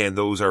 6, and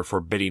those are for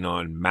bidding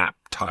on map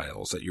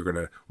tiles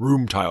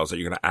room tiles that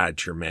you're going to add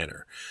to your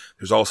manor.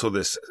 There's also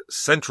this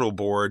central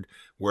board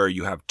where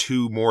you have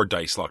 2 more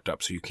dice locked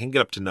up. So you can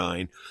get up to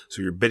 9.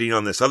 So you're bidding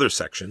on this other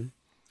section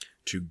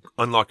to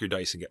unlock your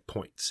dice and get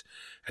points.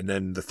 And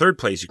then the third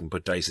place you can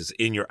put dice is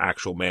in your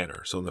actual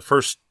manor. So in the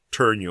first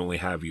turn, you only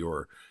have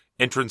your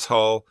entrance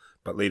hall,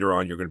 but later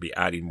on you're going to be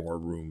adding more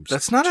rooms.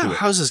 That's not how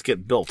houses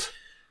get built.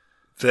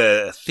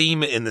 The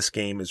theme in this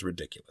game is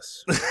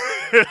ridiculous.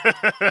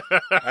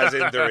 As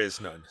in, there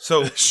is none.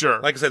 So, sure.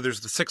 Like I said,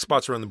 there's the 6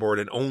 spots around the board,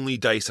 and only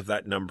dice of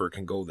that number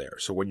can go there.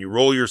 So when you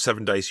roll your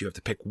 7 dice, you have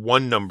to pick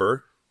one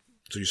number.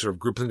 So you sort of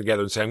group them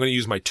together and say, I'm going to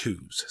use my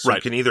 2s. So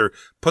you can either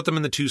put them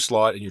in the 2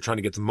 slot, and you're trying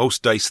to get the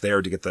most dice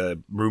there to get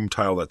the room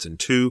tile that's in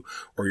 2,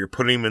 or you're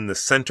putting them in the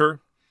center,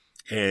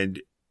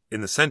 and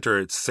in the center,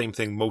 it's the same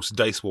thing. Most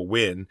dice will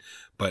win,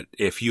 but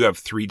if you have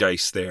 3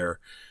 dice there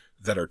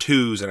that are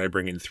 2s and I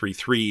bring in 3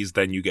 3s,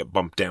 then you get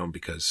bumped down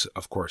because,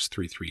 of course,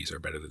 3 3s are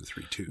better than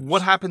 3 2s.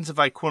 What happens if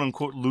I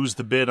quote-unquote lose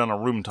the bid on a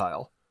room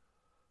tile?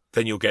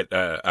 Then you'll get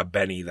a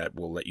Benny that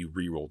will let you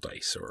re-roll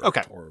dice or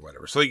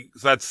whatever. So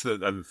that's the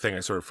other thing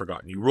I sort of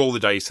forgotten. You roll the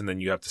dice and then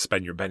you have to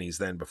spend your Bennies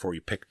then before you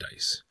pick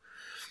dice.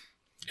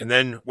 And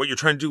then what you're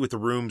trying to do with the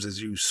rooms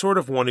is you sort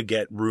of want to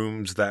get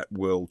rooms that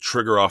will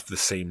trigger off the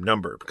same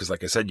number. Because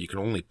like I said, you can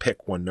only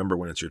pick one number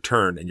when it's your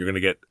turn, and you're going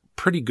to get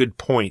pretty good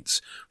points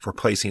for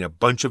placing a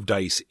bunch of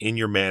dice in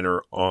your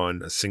manor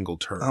on a single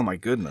turn. Oh my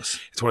goodness.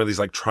 It's one of these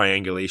like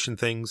triangulation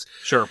things.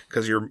 Sure.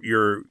 Because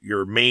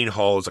your main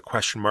hall is a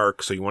question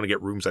mark, so you want to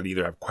get rooms that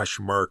either have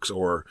question marks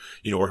or,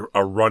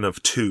 a run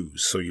of 2s.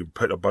 So you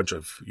put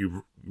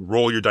you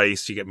roll your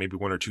dice, you get maybe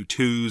 1 or 2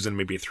 2s and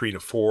maybe a 3 and a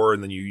 4,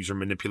 and then you use your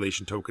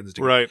manipulation tokens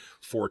to get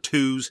 4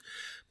 2s.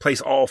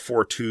 Place all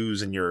 4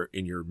 2s in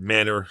your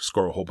manor,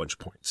 score a whole bunch of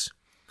points.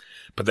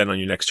 But then on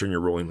your next turn, you're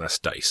rolling less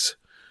dice.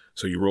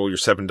 So you roll your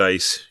 7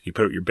 dice, you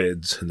put out your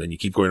bids, and then you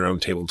keep going around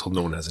the table until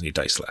no one has any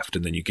dice left.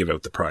 And then you give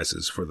out the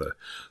prizes for the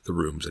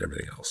rooms and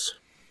everything else.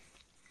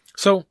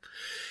 So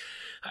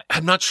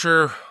I'm not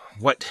sure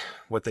what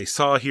they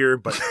saw here,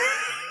 but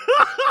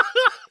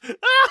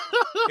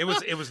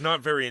it was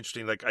not very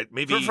interesting. Like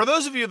maybe for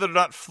those of you that are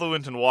not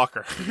fluent in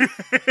Walker,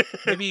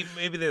 maybe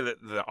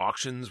the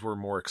auctions were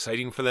more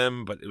exciting for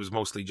them, but it was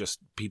mostly just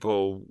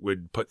people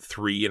would put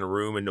 3 in a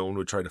room and no one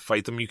would try to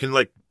fight them. You can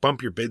like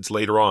bump your bids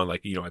later on.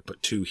 Like, I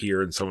put 2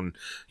 here and someone,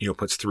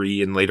 puts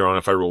 3, and later on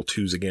if I roll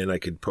 2s again, I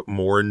could put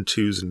more in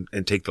 2s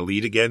and take the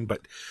lead again.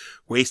 But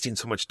wasting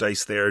so much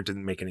dice there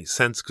didn't make any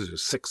sense because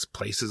there's 6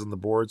 places on the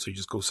board. So you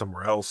just go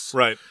somewhere else.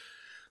 Right.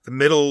 The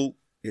middle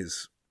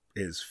is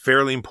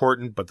fairly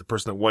important, but the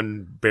person that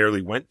won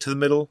barely went to the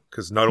middle,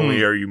 because not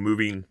only are you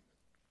moving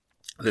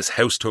this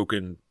house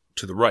token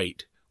to the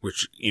right,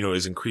 which,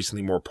 is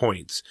increasingly more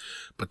points,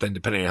 but then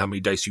depending on how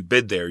many dice you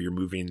bid there, you're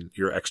moving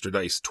your extra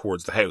dice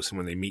towards the house, and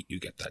when they meet, you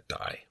get that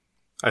die.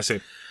 I see.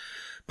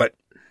 But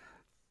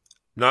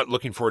not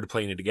looking forward to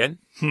playing it again.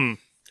 I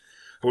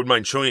wouldn't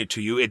mind showing it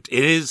to you. It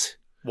is...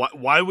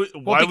 Why would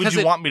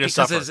you want me to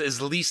suffer? Because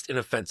it's least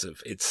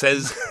inoffensive. It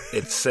says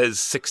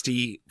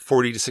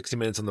 40 to 60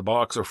 minutes on the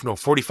box, or no,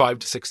 45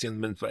 to 60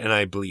 minutes, and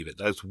I believe it.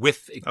 That's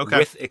with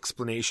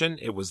explanation.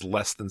 It was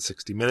less than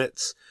 60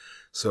 minutes.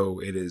 So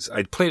it is.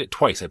 I played it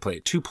twice. I played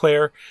it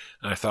 2-player,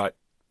 and I thought,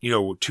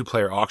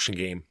 2-player auction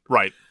game.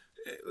 Right.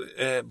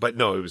 But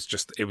no, it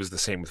was the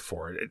same with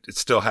 4. It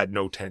still had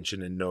no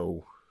tension and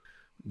no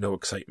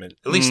excitement,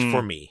 at least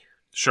for me.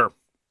 Sure.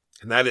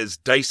 And that is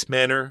Dice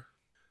Manor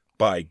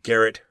by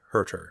Garrett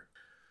Herter.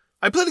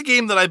 I played a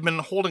game that I've been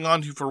holding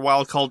on to for a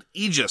while called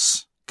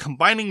Aegis,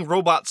 Combining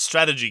Robot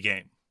Strategy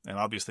Game. And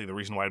obviously the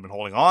reason why I've been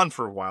holding on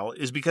for a while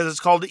is because it's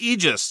called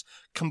Aegis,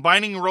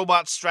 Combining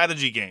Robot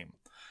Strategy Game.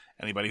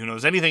 Anybody who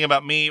knows anything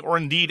about me, or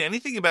indeed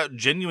anything about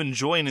genuine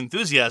joy and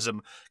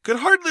enthusiasm, could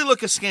hardly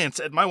look askance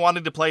at my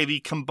wanting to play the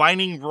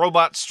combining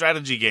robot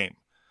strategy game.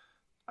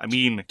 I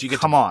mean,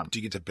 come on. Do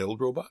you get to build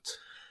robots?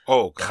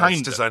 Oh, God, Kind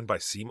it's designed by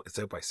Simon. Is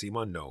that by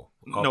Simon? No.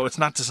 No, it's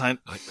not designed.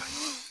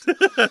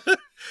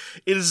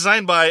 It is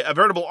designed by a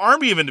veritable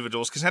army of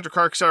individuals: Cassandra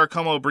Clark, Sarah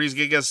Como, Breeze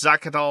Gigas,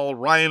 Zach Cadal,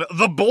 Ryan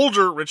the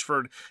Boulder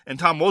Richford, and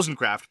Tom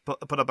Wozencraft,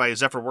 put up by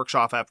Zephyr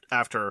Workshop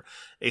after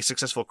a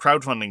successful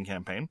crowdfunding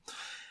campaign.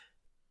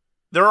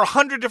 There are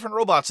 100 different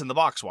robots in the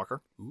box,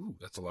 Walker. Ooh,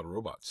 that's a lot of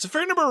robots. It's a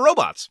fair number of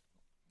robots.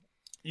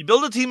 You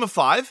build a team of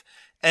 5,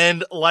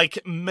 and like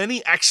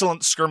many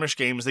excellent skirmish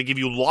games, they give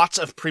you lots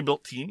of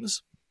pre-built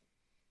teams,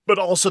 but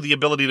also the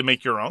ability to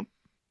make your own.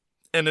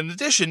 And in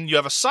addition, you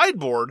have a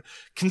sideboard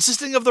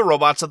consisting of the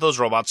robots that those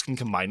robots can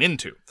combine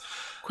into.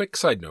 Quick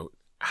side note.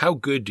 How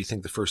good do you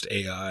think the first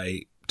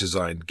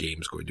AI-designed game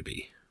is going to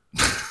be?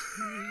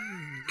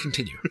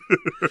 Continue.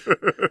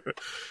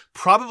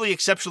 Probably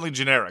exceptionally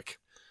generic.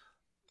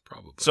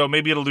 Probably. So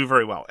maybe it'll do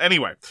very well.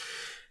 Anyway,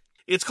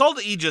 it's called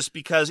Aegis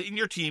because in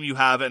your team you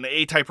have an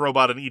A-type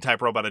robot, an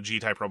E-type robot, a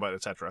G-type robot,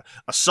 etc.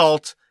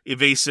 Assault,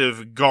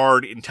 evasive,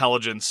 guard,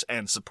 intelligence,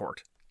 and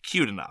support.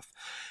 Cute enough.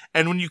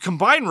 And when you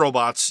combine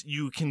robots,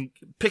 you can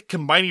pick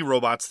combining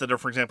robots that are,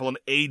 for example, an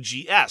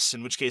AGS,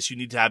 in which case you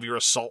need to have your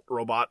assault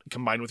robot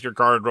combined with your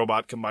guard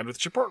robot combined with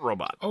your support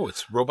robot. Oh,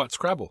 it's Robot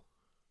Scrabble.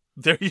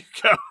 There you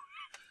go.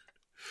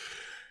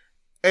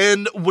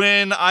 And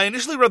when I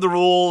initially read the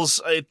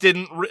rules, it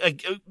didn't,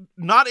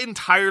 not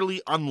entirely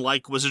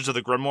unlike Wizards of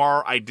the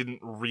Grimoire, I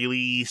didn't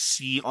really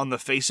see on the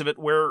face of it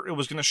where it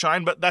was going to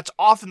shine, but that's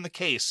often the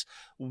case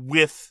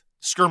with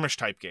skirmish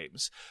type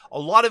games. A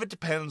lot of it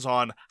depends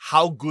on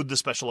how good the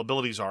special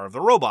abilities are of the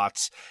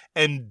robots,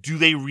 and do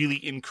they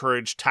really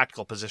encourage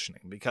tactical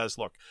positioning? Because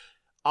look,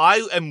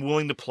 I am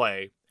willing to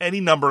play any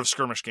number of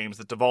skirmish games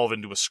that devolve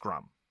into a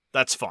scrum.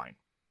 That's fine.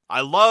 I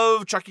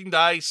love chucking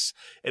dice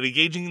and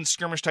engaging in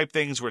skirmish type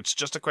things where it's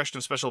just a question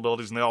of special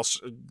abilities and they all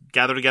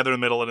gather together in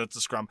the middle and it's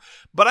a scrum.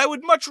 But I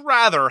would much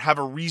rather have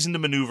a reason to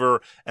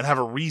maneuver and have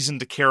a reason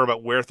to care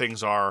about where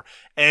things are,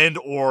 and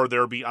or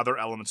there be other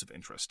elements of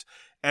interest.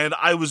 And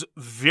I was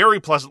very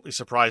pleasantly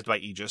surprised by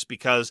Aegis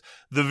because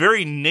the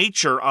very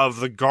nature of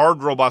the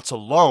guard robots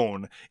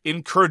alone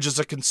encourages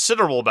a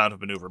considerable amount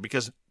of maneuver,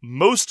 because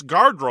most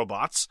guard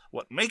robots,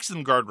 what makes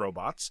them guard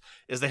robots,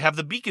 is they have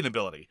the beacon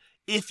ability.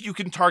 If you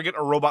can target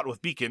a robot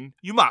with beacon,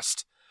 you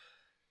must.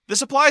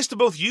 This applies to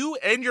both you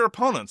and your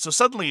opponent. So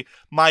suddenly,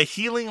 my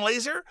healing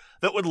laser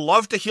that would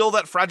love to heal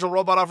that fragile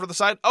robot off to the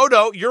side, oh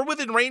no, you're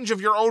within range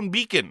of your own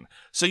beacon.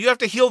 So you have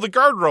to heal the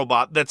guard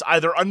robot that's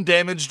either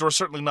undamaged or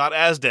certainly not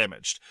as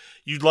damaged.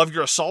 You'd love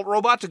your assault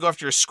robot to go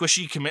after your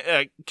squishy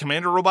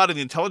commander robot in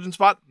the intelligence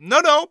bot.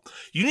 No.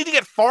 You need to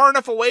get far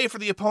enough away for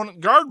the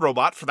opponent guard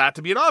robot for that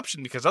to be an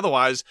option, because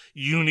otherwise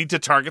you need to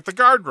target the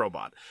guard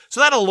robot. So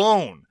that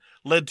alone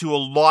led to a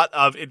lot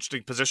of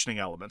interesting positioning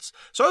elements.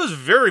 So I was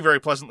very,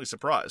 very pleasantly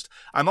surprised.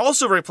 I'm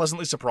also very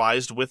pleasantly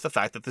surprised with the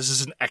fact that this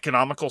is an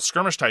economical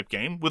skirmish type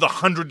game with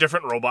 100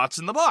 different robots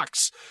in the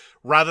box,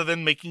 rather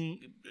than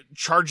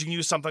charging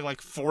you something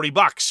like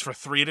 $40 for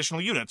 3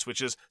 additional units,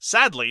 which is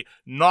sadly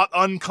not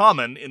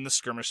uncommon in the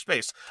skirmish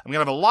space. I'm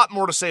going to have a lot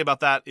more to say about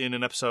that in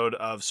an episode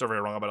of Survey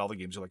Wrong About All the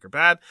Games You Like Are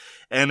Bad.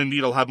 And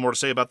indeed, I'll have more to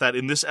say about that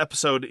in this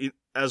episode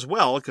as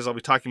well, because I'll be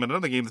talking about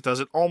another game that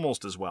does it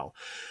almost as well.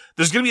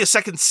 There's going to be a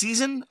second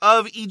season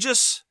of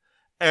Aegis,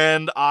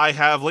 and I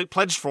have late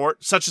pledged for it,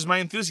 such as my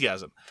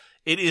enthusiasm.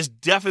 It is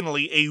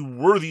definitely a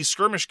worthy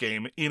skirmish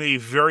game in a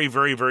very,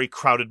 very, very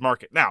crowded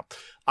market. Now,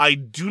 I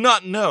do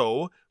not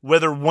know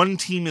whether one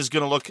team is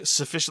going to look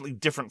sufficiently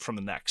different from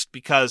the next,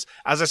 because,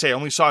 as I say, I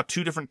only saw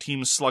 2 different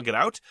teams slug it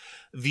out.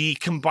 The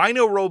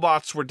Combino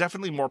robots were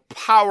definitely more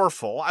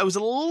powerful. I was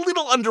a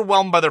little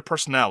underwhelmed by their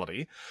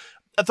personality.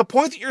 At the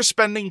point that you're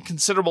spending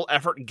considerable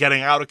effort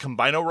getting out a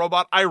Combino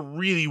robot, I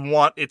really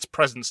want its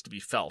presence to be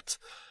felt.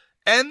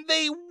 And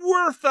they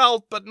were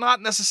felt, but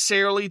not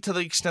necessarily to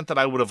the extent that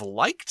I would have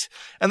liked.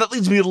 And that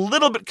leaves me a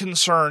little bit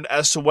concerned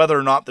as to whether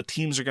or not the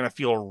teams are going to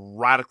feel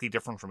radically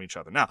different from each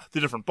other. Now, the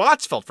different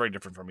bots felt very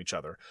different from each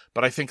other,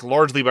 but I think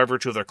largely by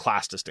virtue of their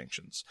class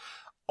distinctions.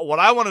 What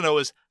I want to know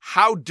is,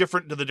 how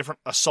different do the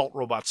different assault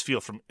robots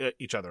feel from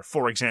each other?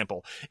 For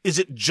example, is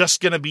it just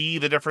going to be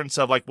the difference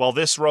of like, well,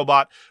 this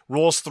robot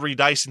rolls 3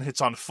 dice and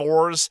hits on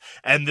 4s,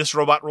 and this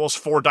robot rolls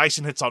 4 dice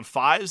and hits on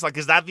 5s? Like,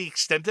 is that the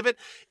extent of it?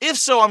 If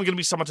so, I'm going to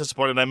be somewhat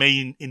disappointed. I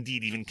may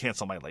indeed even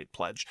cancel my late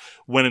pledge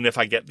when and if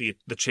I get the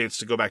chance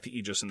to go back to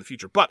Aegis in the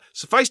future. But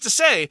suffice to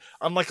say,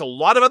 unlike a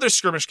lot of other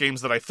skirmish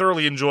games that I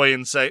thoroughly enjoy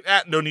and say,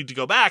 no need to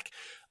go back,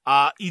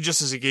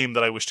 Aegis is a game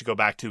that I wish to go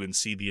back to and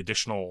see the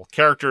additional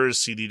characters,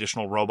 see the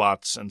additional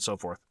robots, and so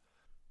forth.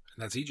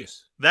 And that's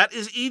Aegis. That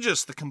is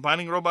Aegis, the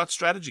combining robot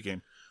strategy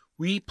game.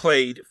 We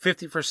played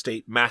 51st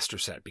State Master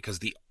Set because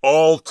the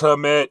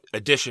Ultimate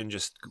Edition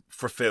just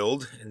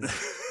fulfilled,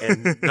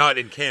 and not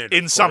in Canada.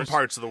 In some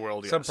parts of the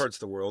world, yes. Some parts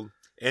of the world.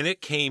 And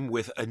it came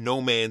with a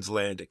No Man's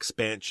Land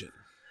expansion.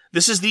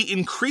 This is the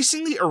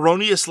increasingly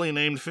erroneously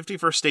named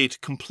 51st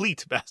State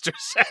Complete Master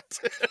Set.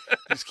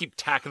 Just keep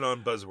tacking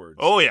on buzzwords.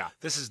 Oh, yeah.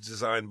 This is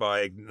designed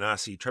by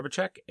Ignacy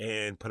Trzewiczek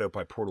and put out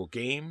by Portal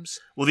Games.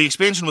 Well, the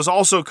expansion was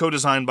also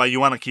co-designed by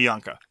Joanna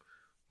Kiyanka.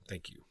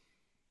 Thank you.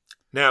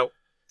 Now,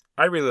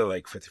 I really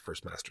like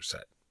 51st Master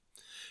Set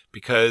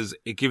because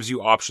it gives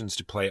you options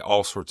to play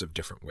all sorts of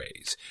different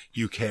ways.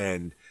 You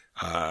can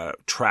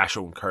trash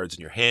own cards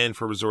in your hand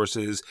for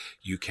resources.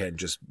 You can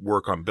just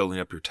work on building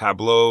up your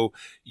tableau.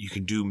 You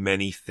can do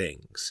many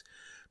things.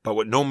 But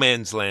what No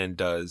Man's Land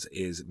does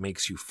is it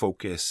makes you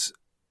focus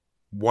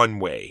one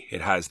way. It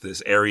has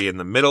this area in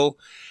the middle,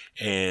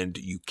 and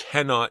you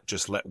cannot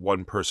just let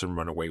one person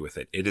run away with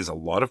it. It is a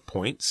lot of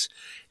points,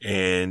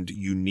 and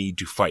you need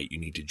to fight. You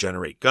need to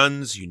generate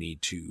guns. You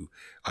need to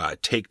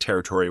take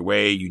territory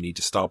away. You need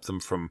to stop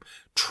them from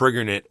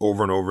triggering it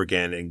over and over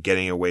again and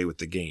getting away with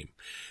the game.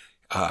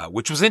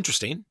 Which was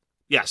interesting.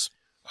 Yes.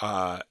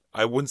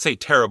 I wouldn't say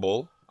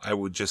terrible. I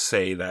would just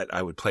say that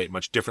I would play it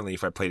much differently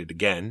if I played it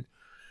again.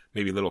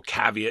 Maybe a little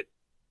caveat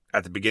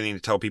at the beginning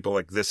to tell people,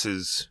 like, this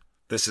is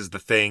the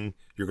thing.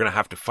 You're going to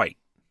have to fight.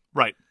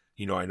 Right.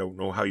 You know, I don't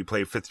know how you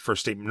play 51st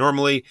State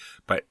normally,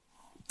 but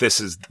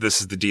this is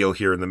the deal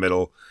here in the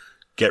middle.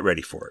 Get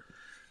ready for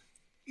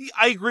it.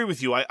 I agree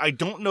with you. I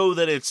don't know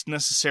that it's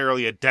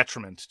necessarily a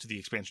detriment to the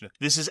expansion.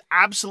 This is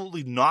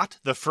absolutely not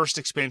the first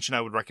expansion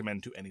I would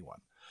recommend to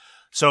anyone.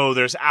 So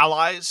there's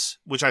Allies,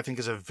 which I think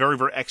is a very,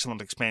 very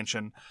excellent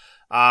expansion.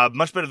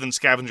 Much better than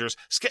Scavengers.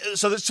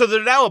 So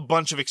there are now a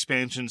bunch of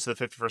expansions to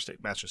the 51st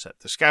State Master Set.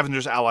 The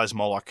Scavengers, Allies,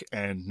 Moloch,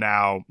 and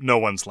now No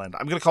One's Land.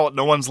 I'm going to call it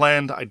No One's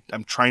Land.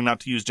 I'm trying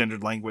not to use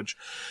gendered language.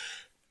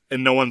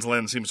 And No One's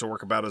Land seems to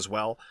work about as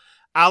well.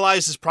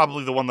 Allies is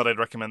probably the one that I'd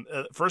recommend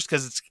first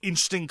because it's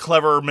interesting,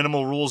 clever,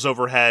 minimal rules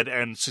overhead,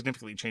 and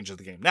significantly changes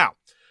the game. Now,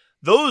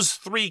 those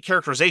three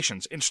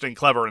characterizations, interesting,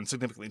 clever, and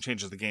significantly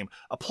changes the game,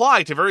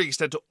 apply to varying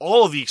extent to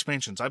all of the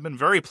expansions. I've been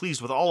very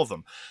pleased with all of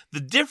them.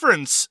 The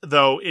difference,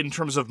 though, in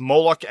terms of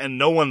Moloch and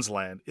No One's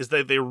Land, is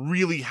that they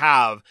really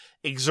have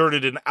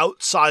exerted an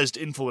outsized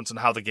influence on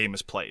how the game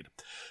is played.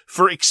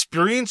 For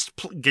experienced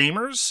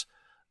gamers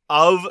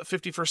of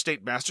 51st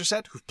State Master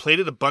Set who've played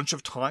it a bunch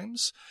of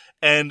times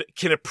and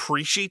can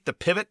appreciate the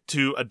pivot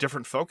to a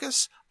different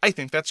focus, I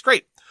think that's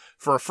great.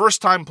 For a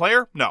first-time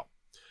player, no.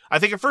 I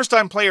think a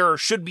first-time player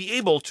should be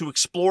able to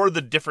explore the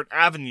different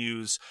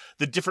avenues,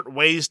 the different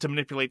ways to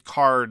manipulate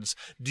cards.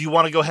 Do you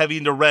want to go heavy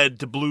into red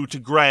to blue to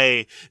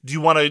gray? Do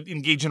you want to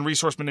engage in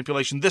resource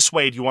manipulation this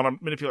way? Do you want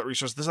to manipulate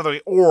resources this other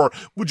way? Or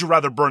would you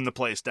rather burn the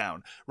place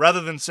down?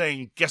 Rather than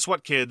saying, guess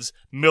what, kids?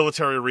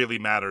 Military really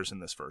matters in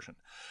this version.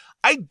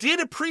 I did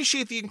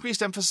appreciate the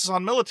increased emphasis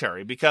on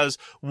military because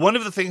one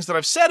of the things that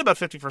I've said about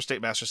 51st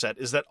State Master Set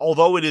is that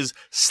although it is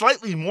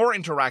slightly more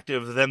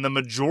interactive than the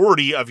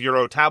majority of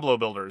Euro tableau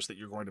builders that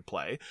you're going to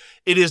play,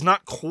 it is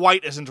not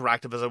quite as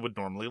interactive as I would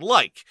normally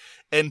like.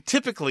 And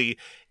typically,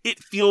 it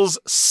feels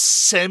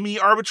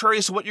semi-arbitrary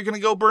as to what you're going to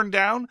go burn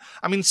down.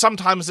 I mean,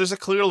 sometimes there's a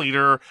clear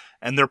leader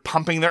and they're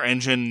pumping their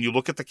engine. And you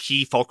look at the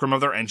key fulcrum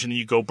of their engine and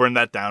you go burn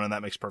that down, and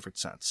that makes perfect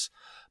sense.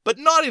 But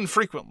not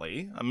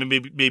infrequently. I mean,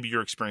 maybe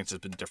your experience has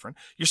been different.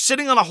 You're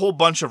sitting on a whole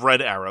bunch of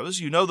red arrows.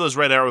 You know those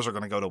red arrows are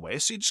going to go to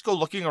waste. So you just go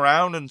looking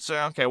around and say,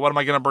 okay, what am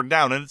I going to burn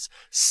down? And it's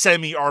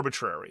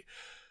semi-arbitrary.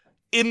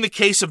 In the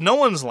case of No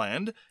One's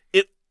Land,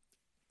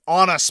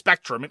 on a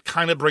spectrum, it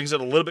kind of brings it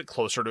a little bit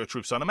closer to a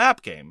Troops on a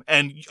Map game.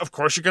 And, of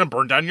course, you're going to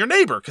burn down your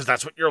neighbor, because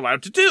that's what you're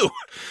allowed to do.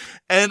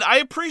 And I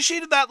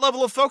appreciated that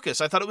level of focus.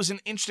 I thought it was an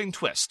interesting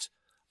twist.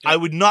 I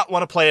would not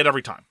want to play it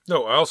every time.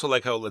 No, I also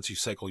like how it lets you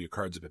cycle your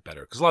cards a bit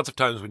better. Because lots of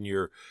times when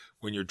you're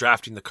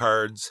drafting the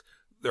cards,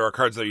 there are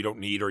cards that you don't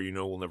need or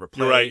will never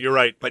play. You're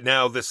right. But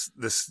now this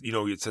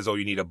it says, oh,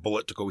 you need a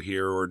bullet to go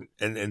here,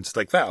 and it's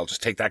like that. I'll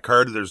just take that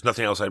card. There's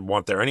nothing else I'd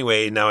want there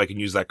anyway. Now I can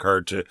use that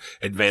card to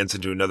advance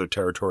into another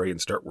territory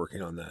and start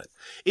working on that.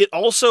 It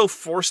also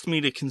forced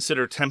me to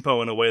consider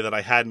tempo in a way that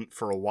I hadn't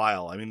for a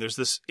while. I mean, there's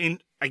this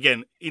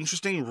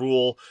interesting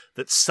rule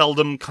that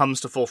seldom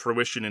comes to full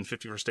fruition in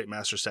 51st State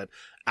Master Set.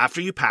 After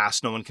you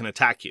pass, no one can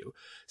attack you.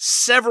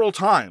 Several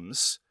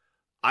times,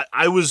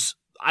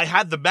 I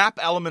had the map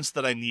elements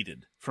that I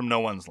needed from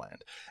No One's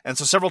Land. And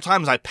so several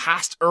times I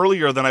passed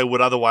earlier than I would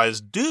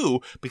otherwise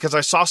do because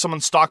I saw someone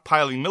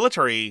stockpiling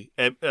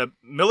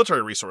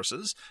military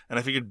resources, and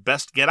I figured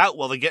best get out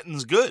while the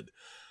getting's good.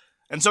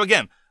 And so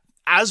again,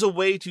 as a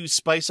way to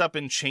spice up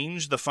and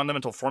change the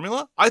fundamental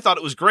formula, I thought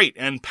it was great.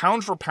 And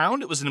pound for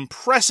pound, it was an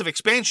impressive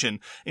expansion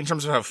in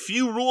terms of how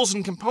few rules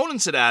and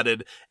components it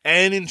added,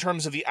 and in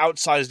terms of the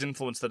outsized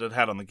influence that it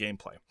had on the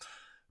gameplay.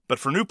 But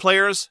for new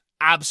players,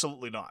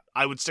 absolutely not.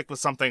 I would stick with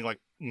something like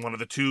one of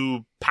the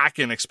two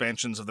pack-in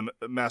expansions of the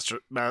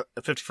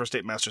 51st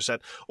State Master Set,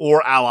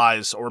 or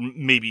Allies, or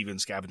maybe even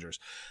Scavengers.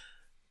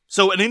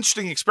 So an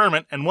interesting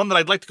experiment, and one that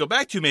I'd like to go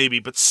back to maybe,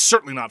 but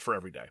certainly not for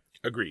every day.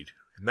 Agreed.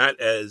 And that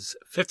is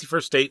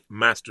 51st State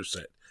Master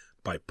Set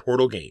by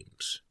Portal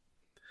Games.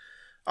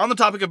 On the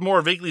topic of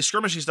more vaguely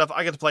skirmishy stuff,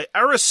 I get to play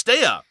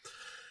Aristea.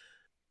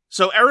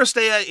 So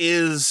Aristea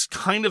is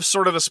kind of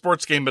sort of a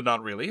sports game, but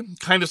not really.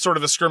 Kind of sort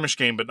of a skirmish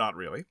game, but not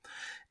really.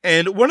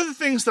 And one of the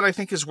things that I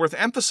think is worth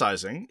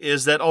emphasizing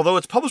is that although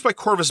it's published by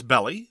Corvus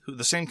Belli,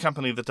 the same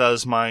company that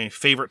does my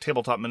favorite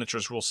tabletop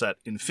miniatures rule set,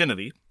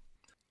 Infinity,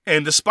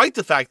 and despite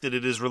the fact that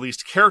it has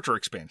released character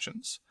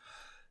expansions,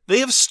 they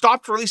have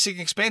stopped releasing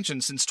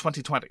expansions since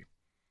 2020.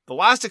 The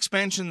last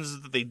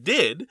expansions that they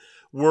did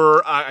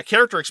were a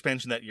character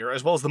expansion that year,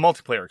 as well as the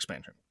multiplayer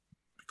expansion,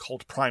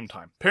 called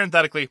Primetime.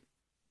 Parenthetically,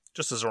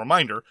 just as a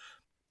reminder,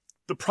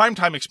 the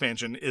Primetime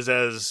expansion is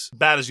as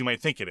bad as you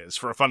might think it is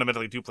for a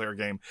fundamentally two-player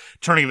game,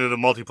 turning it into a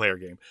multiplayer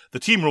game. The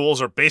team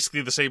rules are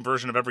basically the same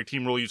version of every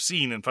team rule you've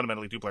seen in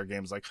fundamentally two-player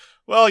games. Like,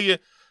 well, you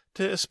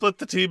split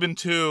the team in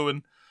two,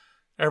 and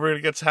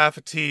everybody gets half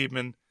a team,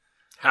 and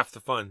Half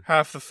the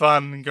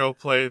fun. And go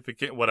play the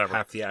game, whatever.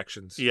 Half the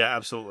actions. Yeah,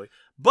 absolutely.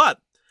 But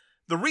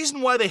the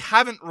reason why they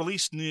haven't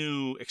released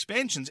new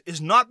expansions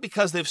is not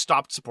because they've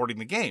stopped supporting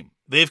the game.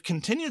 They've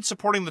continued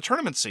supporting the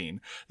tournament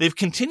scene. They've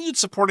continued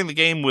supporting the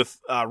game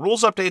with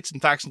rules updates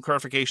and faction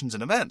clarifications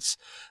and events.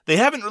 They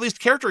haven't released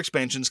character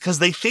expansions because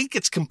they think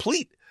it's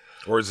complete.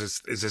 Or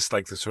is this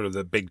like the sort of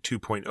the big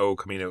 2.0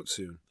 coming out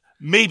soon?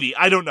 Maybe.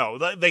 I don't know.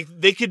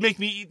 They could make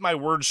me eat my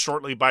words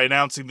shortly by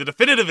announcing the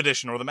definitive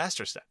edition or the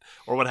master set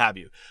or what have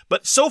you.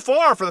 But so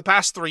far for the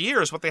past 3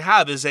 years, what they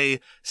have is a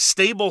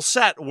stable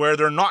set where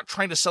they're not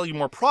trying to sell you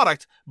more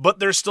product, but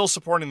they're still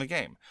supporting the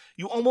game.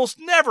 You almost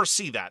never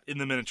see that in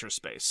the miniature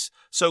space.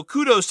 So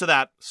kudos to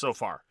that so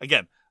far.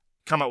 Again,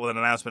 come out with an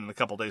announcement in a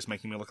couple days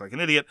making me look like an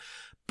idiot,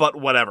 but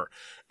whatever.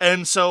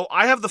 And so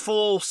I have the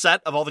full set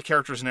of all the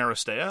characters in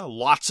Aristea.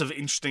 Lots of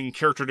interesting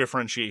character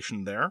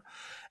differentiation there.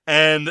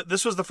 And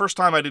this was the first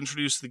time I'd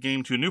introduced the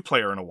game to a new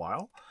player in a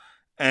while.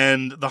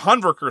 And the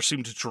Handwerker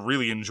seemed to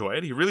really enjoy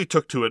it. He really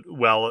took to it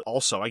well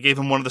also. I gave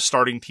him one of the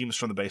starting teams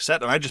from the base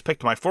set, and I just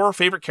picked my 4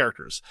 favorite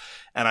characters.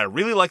 And I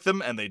really like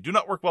them, and they do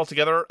not work well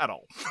together at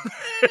all.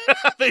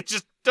 They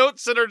just don't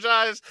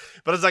synergize.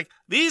 But it's like,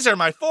 these are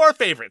my 4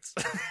 favorites.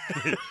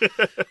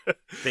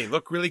 They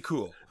look really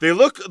cool. They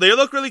look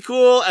really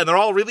cool, and they're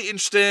all really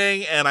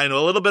interesting, and I know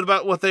a little bit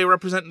about what they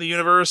represent in the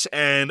universe,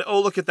 and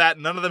oh, look at that,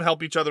 none of them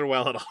help each other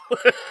well at all.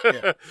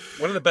 Yeah.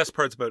 One of the best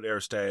parts about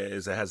Aristea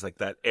is it has like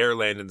that air,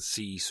 land, and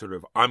sea sort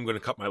of, I'm going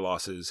to cut my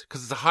losses,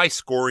 because it's a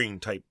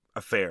high-scoring type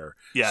affair.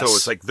 Yes. So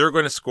it's like, they're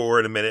going to score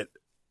in a minute.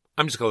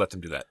 I'm just going to let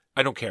them do that.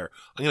 I don't care.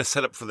 I'm going to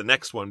set up for the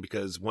next one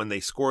because when they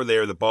score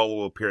there, the ball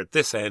will appear at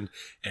this end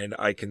and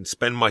I can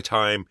spend my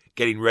time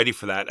getting ready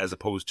for that as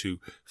opposed to,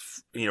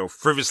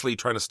 frivolously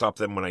trying to stop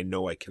them when I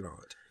know I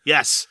cannot.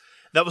 Yes.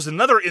 That was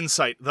another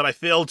insight that I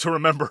failed to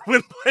remember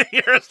when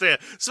playing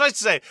Aristea. Suffice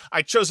to say,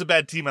 I chose a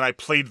bad team and I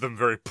played them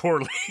very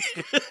poorly.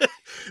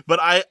 But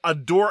I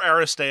adore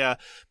Aristea.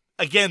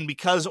 Again,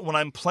 because when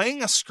I'm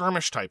playing a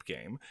skirmish type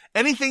game,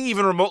 anything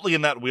even remotely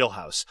in that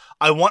wheelhouse,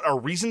 I want a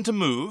reason to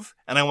move,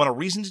 and I want a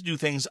reason to do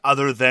things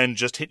other than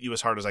just hit you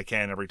as hard as I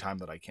can every time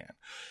that I can.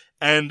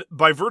 And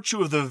by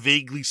virtue of the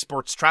vaguely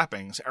sports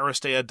trappings,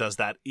 Aristea does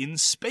that in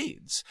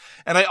spades.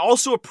 And I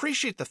also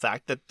appreciate the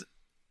fact that,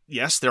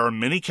 yes, there are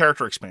many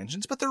character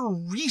expansions, but they're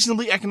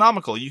reasonably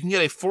economical. You can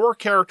get a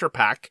 4-character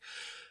pack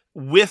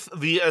with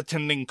the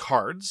attending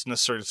cards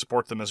necessary to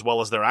support them as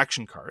well as their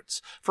action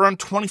cards for around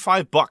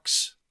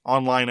 $25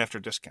 online after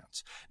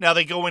discounts. Now,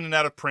 they go in and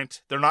out of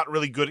print. They're not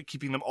really good at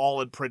keeping them all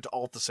in print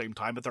all at the same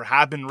time, but there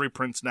have been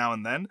reprints now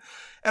and then.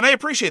 And I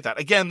appreciate that.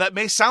 Again, that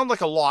may sound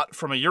like a lot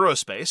from a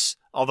Eurospace,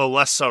 although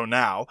less so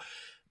now.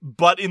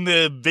 But in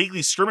the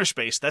vaguely skirmish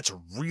space, that's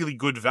really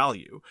good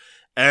value.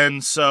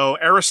 And so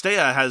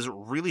Aristea has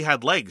really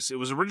had legs. It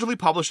was originally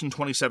published in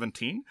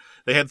 2017.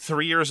 They had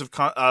 3 years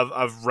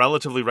of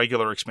relatively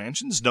regular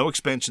expansions, no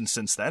expansions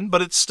since then,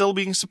 but it's still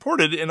being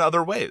supported in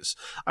other ways.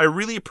 I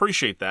really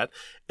appreciate that,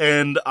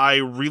 and I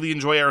really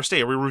enjoy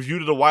Aristea. We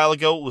reviewed it a while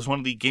ago. It was one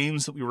of the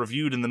games that we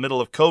reviewed in the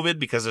middle of COVID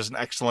because there's an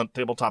excellent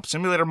tabletop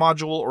simulator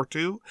module or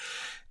two.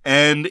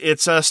 And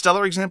it's a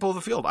stellar example of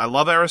the field. I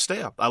love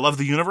Aristea. I love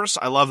the universe.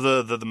 I love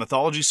the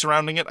mythology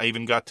surrounding it. I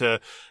even got to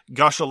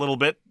gush a little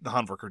bit. The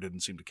Handwerker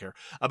didn't seem to care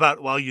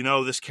about, well,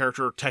 this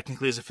character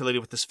technically is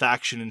affiliated with this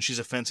faction and she's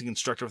a fencing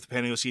instructor with the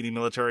Panaeocene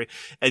military.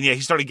 And yeah,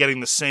 he started getting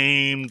the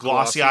same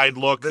glossy-eyed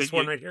look. This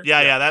one right here?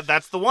 Yeah,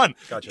 that's the one.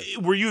 Gotcha.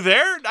 Were you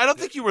there? I don't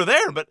think you were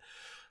there, but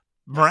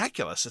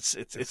miraculous.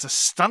 It's a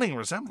stunning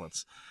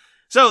resemblance.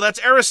 So that's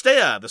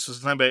Aristea. This was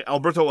designed by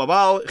Alberto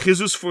Abal,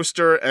 Jesus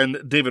Fuster, and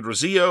David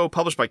Rosillo,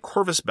 published by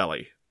Corvus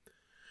Belli.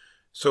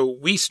 So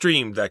we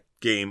streamed that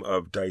game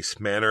of Dice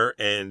Manor,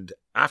 and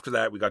after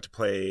that we got to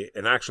play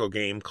an actual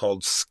game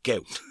called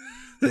Scout.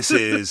 This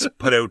is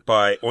put out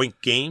by Oink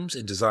Games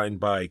and designed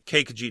by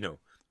Kei Kajino.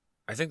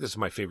 I think this is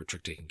my favorite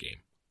trick-taking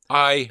game.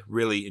 I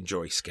really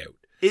enjoy Scout.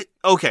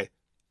 Okay,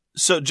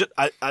 so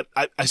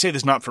I say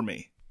this not for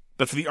me,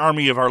 but for the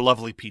army of our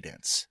lovely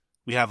pedants.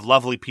 We have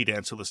lovely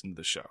pedants who listen to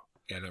the show.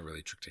 Yeah, not really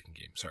a trick-taking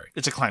game, sorry.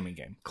 It's a climbing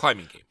game.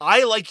 Climbing game.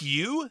 I, like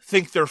you,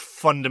 think they're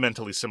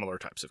fundamentally similar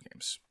types of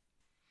games.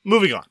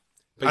 Moving on.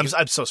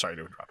 I'm so sorry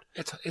to interrupt.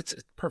 It's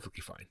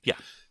perfectly fine. Yeah.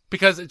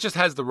 Because it just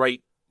has the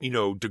right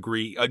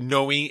degree,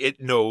 knowing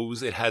it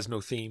knows it has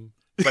no theme.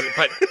 But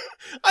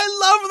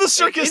I love the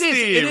circus theme.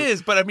 It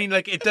is, but I mean,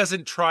 like, it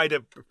doesn't try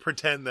to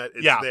pretend that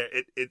it's there.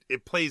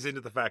 It plays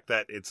into the fact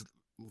that it's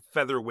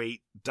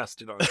featherweight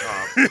dusted on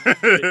top.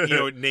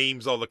 It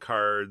names all the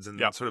cards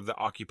and sort of the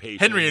occupation.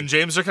 Henry and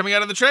James are coming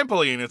out of the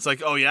trampoline. It's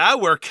like, oh yeah,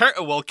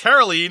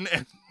 Caroline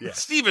and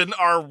Stephen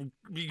are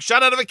being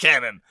shot out of a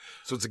cannon.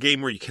 So it's a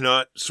game where you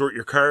cannot sort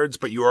your cards,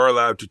 but you are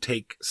allowed to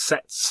take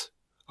sets.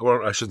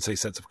 Well, I shouldn't say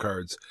sets of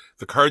cards.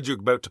 The cards you're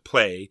about to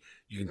play,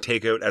 you can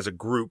take out as a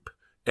group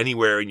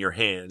anywhere in your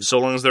hand. So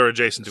long as they're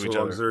adjacent to each other. So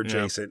long as they're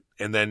adjacent.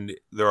 Yeah. And then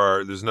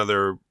there's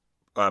another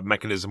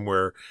mechanism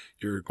where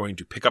you're going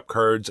to pick up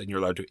cards and you're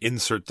allowed to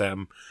insert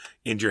them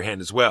into your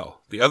hand as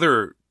well. The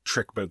other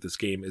trick about this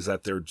game is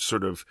that they're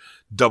sort of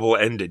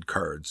double-ended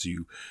cards.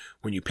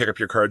 When you pick up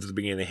your cards at the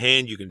beginning of the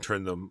hand, you can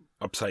turn them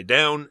upside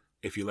down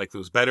if you like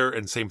those better.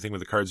 And same thing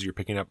with the cards that you're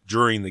picking up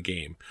during the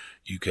game.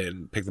 You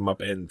can pick them up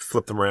and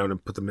flip them around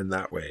and put them in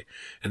that way.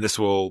 And this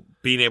will,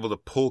 being able to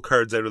pull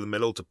cards out of the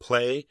middle to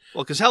play.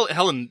 Well, because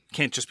Helen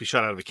can't just be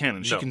shot out of a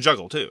cannon. She can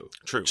juggle too.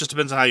 True. It just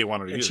depends on how you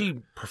want her to use it. And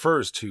she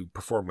prefers to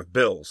perform with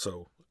Bill,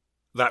 so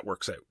that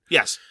works out.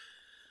 Yes.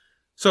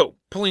 So,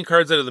 pulling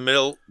cards out of the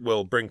middle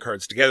will bring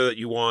cards together that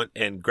you want,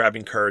 and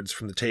grabbing cards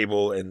from the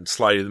table and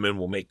sliding them in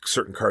will make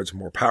certain cards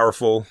more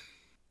powerful.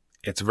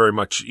 It's very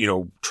much,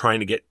 trying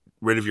to get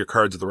rid of your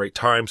cards at the right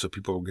time, so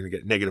people are going to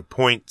get negative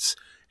points,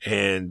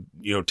 and,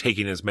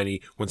 taking as many,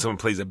 when someone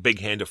plays a big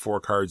hand of 4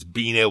 cards,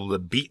 being able to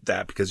beat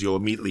that because you'll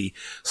immediately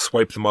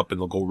swipe them up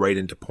and they'll go right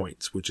into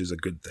points, which is a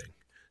good thing.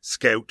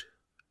 Scout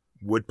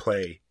would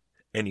play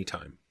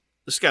anytime.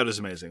 The Scout is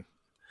amazing.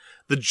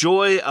 The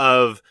joy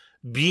of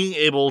being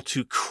able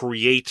to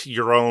create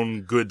your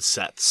own good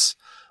sets,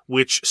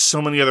 which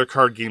so many other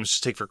card games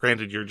just take for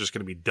granted you're just going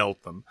to be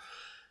dealt them.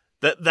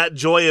 That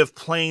joy of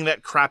playing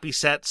that crappy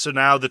set, so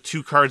now the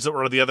 2 cards that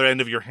were at the other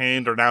end of your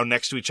hand are now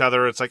next to each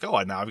other. It's like,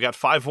 now I've got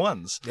 5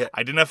 ones. Yeah.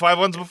 I didn't have 5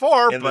 ones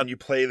before. And then you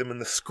play them in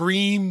the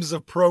screams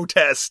of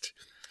protest.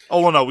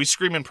 Oh, well, no, we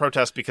scream in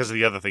protest because of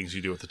the other things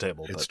you do at the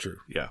table. It's true.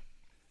 Yeah.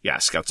 Yeah,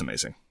 Scout's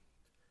amazing.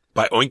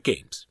 By Oink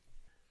Games.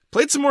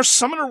 Played some more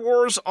Summoner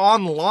Wars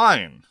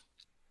online.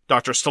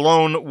 Dr.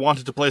 Stallone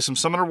wanted to play some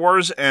Summoner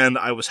Wars, and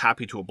I was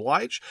happy to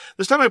oblige.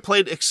 This time I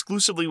played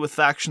exclusively with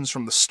factions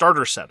from the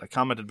starter set. I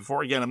commented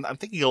before, again, I'm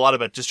thinking a lot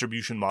about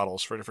distribution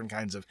models for different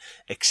kinds of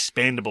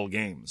expandable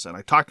games. And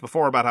I talked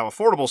before about how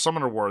affordable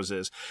Summoner Wars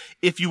is.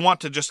 If you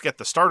want to just get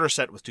the starter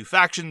set with 2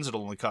 factions,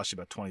 it'll only cost you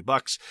about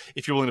 $20.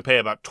 If you're willing to pay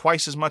about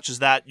twice as much as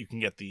that, you can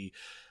get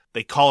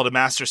they call it a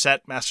master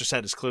set. Master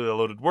set is clearly a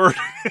loaded word,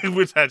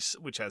 which has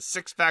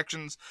 6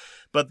 factions.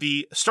 But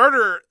the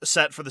starter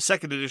set for the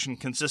 2nd edition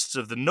consists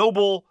of the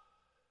noble,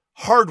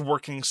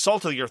 hard-working,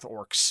 salt-of-the-earth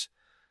orcs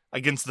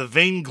against the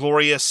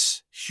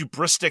vainglorious,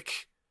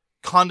 hubristic,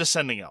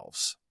 condescending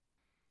elves.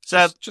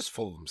 Just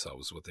full of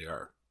themselves is what they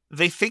are.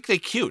 They think they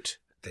cute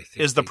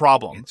is the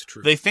problem. It's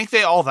true. They think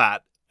they all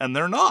that, and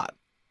they're not.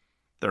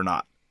 They're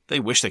not.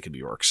 They wish they could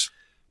be orcs.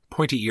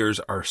 Pointy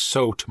ears are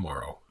so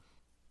tomorrow.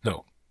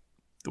 No.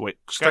 Wait,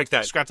 strike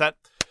that. Scrap that.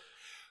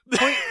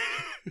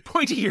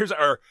 Pointy ears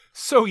are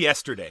so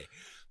yesterday.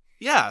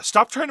 Yeah,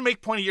 stop trying to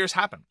make pointy ears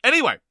happen.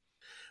 Anyway,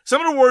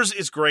 Summoner Wars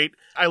is great.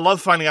 I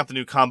love finding out the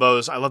new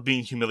combos. I love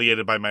being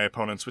humiliated by my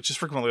opponents, which is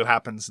frequently what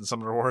happens in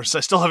Summoner Wars. I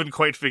still haven't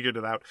quite figured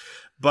it out.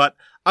 But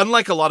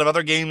unlike a lot of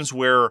other games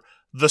where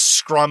the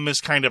scrum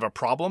is kind of a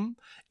problem,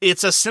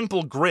 it's a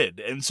simple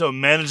grid, and so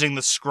managing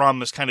the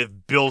scrum is kind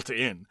of built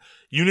in.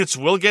 Units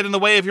will get in the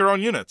way of your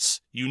own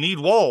units. You need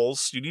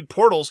walls, you need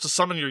portals to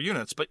summon your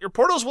units, but your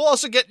portals will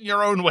also get in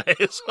your own way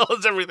as well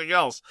as everything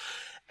else.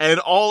 And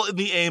all in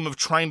the aim of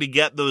trying to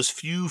get those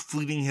few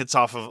fleeting hits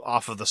off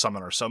of the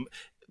summoner. So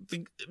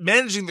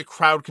managing the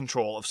crowd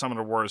control of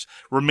Summoner Wars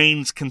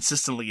remains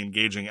consistently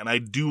engaging, and I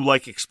do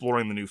like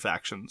exploring the new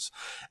factions.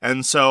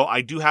 And so I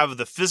do have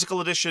the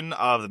physical edition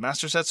of the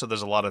master set, so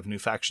there's a lot of new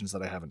factions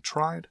that I haven't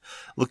tried.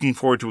 Looking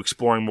forward to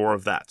exploring more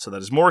of that. So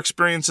that is more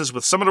experiences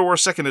with Summoner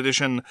Wars 2nd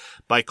edition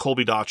by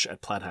Colby Dotch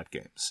at Plaid Hat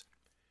Games.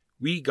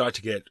 We got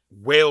to get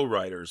Whale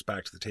Riders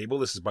back to the table.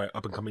 This is by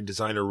up-and-coming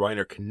designer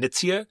Reiner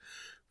Knizia,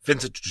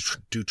 Vincent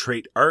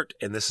Dutrait art,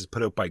 and this is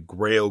put out by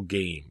Grail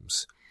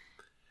Games.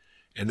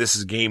 And this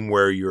is a game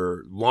where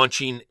you're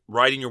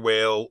riding your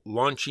whale,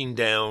 launching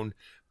down,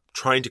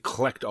 trying to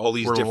collect all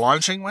these different...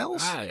 launching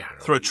whales?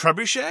 Through a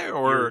trebuchet,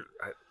 or...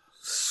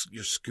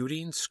 You're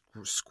scooting,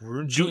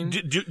 scrooging?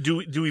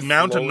 Do we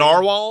mount a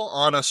narwhal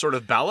on a sort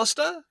of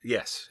ballista?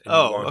 Yes.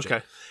 Oh,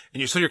 okay.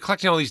 And you're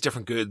collecting all these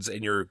different goods,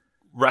 and your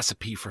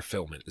recipe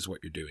fulfillment is what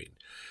you're doing.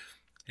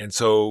 And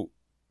so,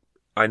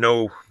 I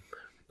know...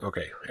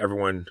 Okay,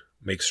 everyone,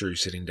 make sure you're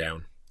sitting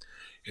down.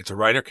 It's a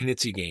Reiner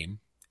Knizia game.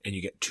 And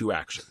you get 2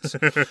 actions.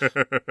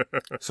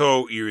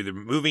 So you're either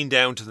moving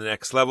down to the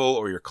next level,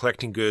 or you're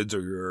collecting goods,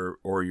 or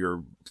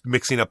you're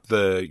mixing up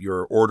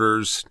your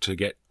orders to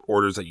get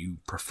orders that you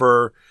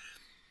prefer.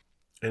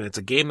 And it's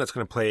a game that's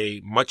going to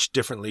play much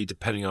differently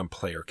depending on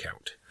player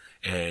count.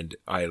 And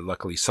I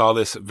luckily saw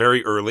this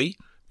very early,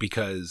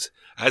 because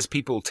as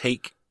people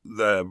take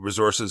the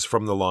resources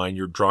from the line,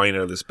 you're drawing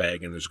out of this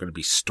bag, and there's going to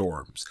be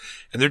storms.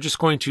 And they're just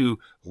going to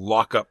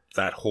lock up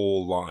that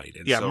whole line.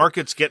 And Yeah,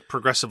 markets get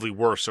progressively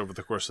worse over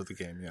the course of the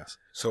game, yes.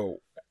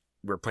 So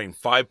we're playing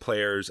 5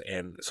 players,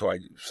 and so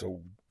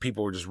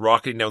people were just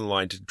rocketing down the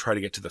line to try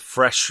to get to the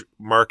fresh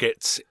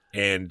markets.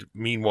 And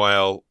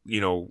meanwhile,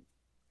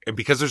 and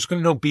because there's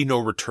going to be no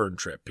return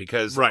trip,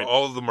 because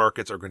all of the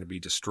markets are going to be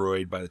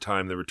destroyed by the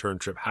time the return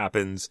trip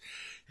happens,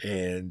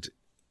 and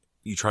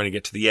you trying to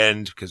get to the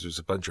end because there's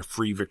a bunch of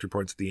free victory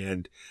points at the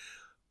end.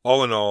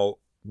 All in all,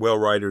 Whale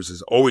Riders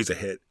is always a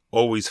hit,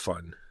 always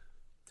fun.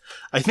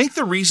 I think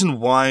the reason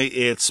why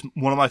it's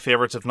one of my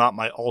favorites, if not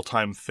my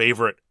all-time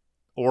favorite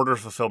order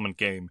fulfillment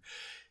game,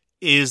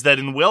 is that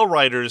in Whale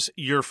Riders,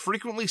 you're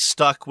frequently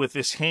stuck with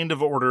this hand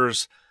of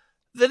orders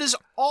that is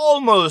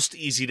almost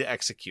easy to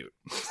execute.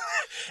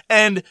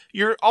 And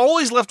you're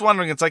always left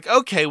wondering, it's like,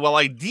 okay, well,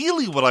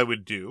 ideally what I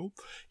would do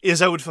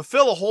is I would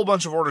fulfill a whole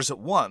bunch of orders at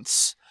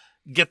once,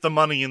 get the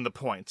money and the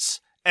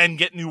points, and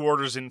get new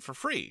orders in for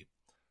free.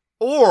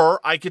 Or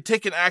I could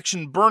take an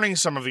action burning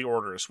some of the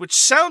orders, which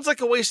sounds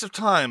like a waste of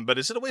time, but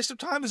is it a waste of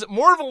time? Is it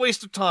more of a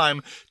waste of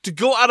time to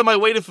go out of my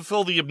way to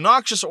fulfill the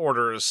obnoxious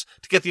orders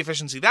to get the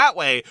efficiency that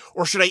way,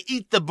 or should I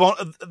eat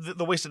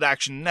the wasted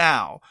action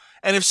now?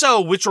 And if so,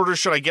 which orders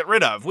should I get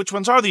rid of? Which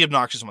ones are the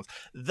obnoxious ones?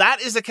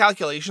 That is a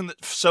calculation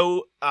that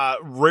so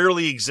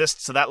rarely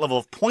exists to that level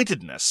of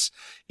pointedness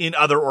in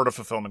other order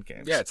fulfillment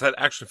games. Yeah, it's that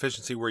action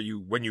efficiency where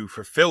when you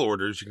fulfill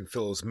orders, you can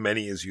fill as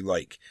many as you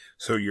like.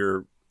 So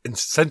you're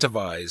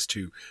incentivized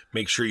to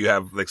make sure you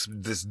have like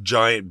this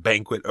giant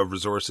banquet of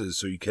resources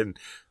so you can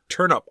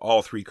turn up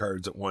all 3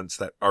 cards at once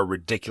that are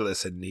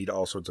ridiculous and need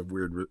all sorts of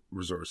weird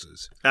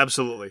resources.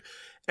 Absolutely.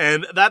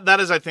 And that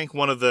is, I think,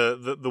 one of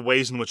the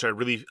ways in which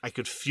I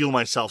could feel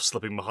myself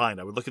slipping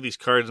behind. I would look at these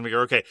cards and be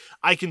like, okay,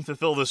 I can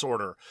fulfill this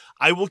order.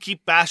 I will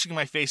keep bashing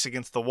my face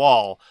against the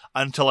wall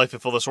until I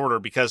fulfill this order,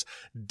 because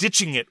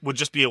ditching it would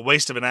just be a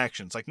waste of an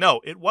action. It's like,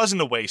 no, it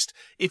wasn't a waste.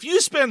 If you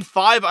spend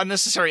 5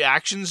 unnecessary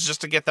actions just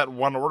to get that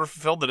one order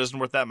fulfilled that isn't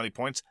worth that many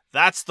points,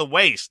 that's the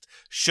waste.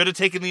 Should have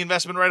taken the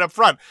investment right up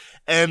front.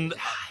 And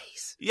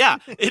yeah.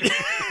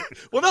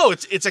 Well, no,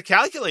 it's a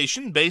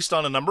calculation based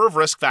on a number of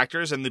risk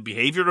factors and the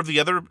behavior of the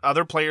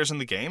other players in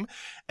the game.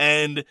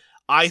 And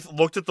I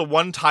looked at the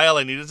one tile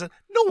I needed and said,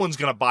 no one's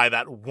going to buy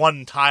that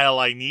one tile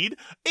I need.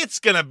 It's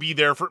going to be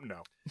there for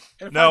no.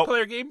 And a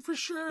 5-player game for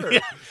sure.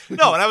 Yeah.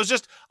 No, and I was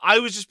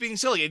just being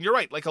silly. And you're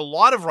right. Like a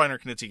lot of Reiner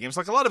Knizia games,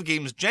 like a lot of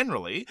games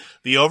generally,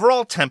 the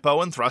overall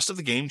tempo and thrust of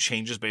the game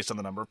changes based on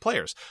the number of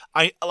players.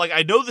 I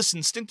know this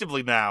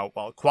instinctively now,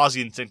 well,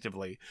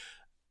 quasi-instinctively,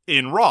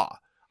 in Raw.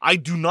 I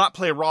do not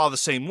play Raw the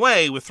same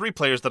way with 3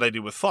 players that I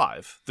do with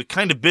 5. The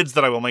kind of bids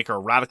that I will make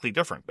are radically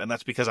different, and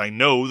that's because I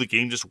know the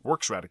game just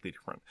works radically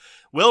different.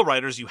 Whale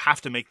Riders, you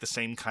have to make the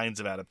same kinds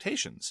of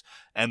adaptations,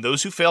 and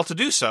those who fail to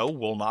do so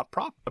will not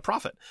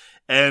profit.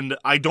 And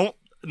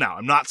now,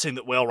 I'm not saying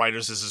that Whale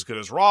Riders is as good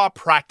as Raw.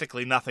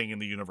 Practically nothing in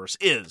the universe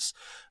is.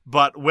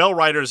 But Whale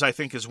Riders, I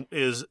think,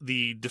 is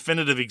the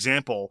definitive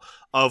example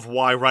of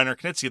why Reiner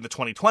Knizia in the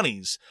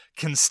 2020s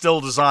can still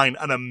design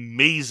an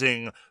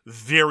amazing,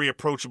 very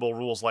approachable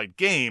rules-light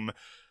game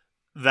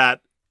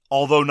that,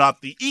 although not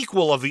the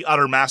equal of the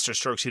utter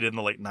masterstrokes he did in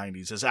the late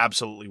 90s, is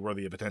absolutely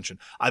worthy of attention.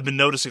 I've been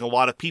noticing a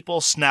lot of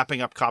people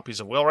snapping up copies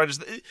of Whale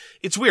Riders.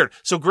 It's weird.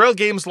 So Grail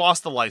Games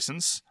lost the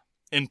license,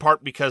 in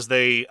part because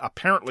they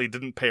apparently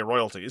didn't pay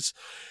royalties.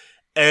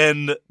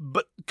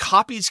 But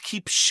copies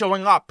keep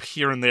showing up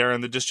here and there in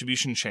the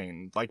distribution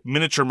chain. Like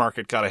Miniature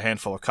Market got a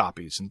handful of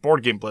copies, and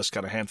Board Game Bliss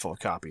got a handful of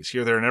copies,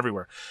 here, there, and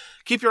everywhere.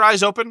 Keep your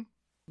eyes open.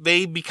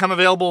 They become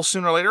available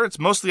sooner or later. It's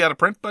mostly out of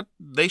print, but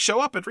they show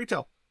up at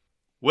retail.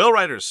 Whale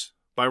Riders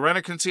by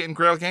Reiner Knizia and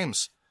Grail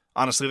Games.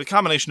 Honestly, the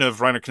combination of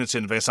Reiner Knizia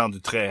and Vincent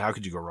Dutrait, how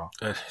could you go wrong?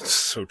 It's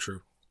so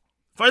true.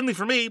 Finally,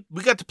 for me,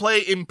 we got to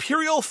play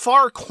Imperial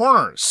Far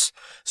Corners.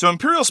 So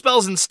Imperial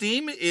Spells in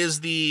Steam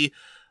is the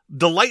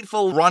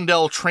delightful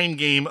rondel train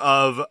game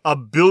of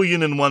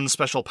 1,000,000,001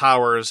 special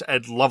powers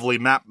and lovely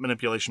map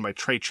manipulation by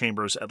Trey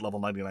Chambers at Level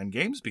 99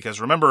 Games.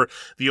 Because remember,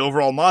 the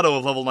overall motto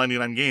of Level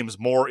 99 Games,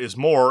 more is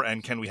more,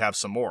 and can we have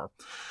some more?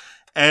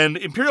 And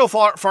Imperial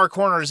Far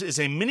Corners is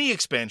a mini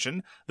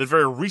expansion that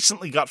very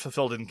recently got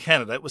fulfilled in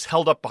Canada. It was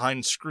held up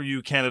behind Screw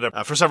You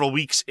Canada for several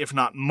weeks, if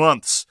not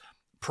months,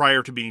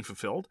 prior to being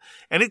fulfilled.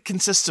 And it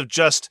consists of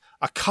just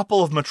a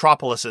couple of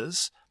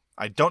metropolises.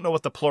 I don't know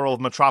what the plural of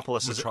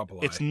metropolis is.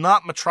 Metropoli. It's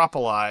not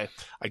metropoli.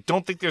 I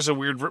don't think there's a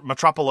weird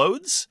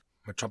metropoliodes?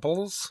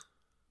 Metropolis?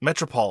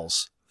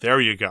 Metropols. There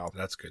you go.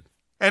 That's good.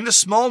 And a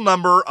small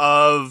number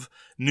of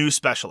new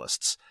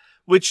specialists,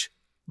 which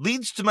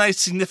leads to my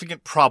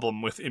significant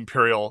problem with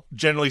Imperial,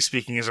 generally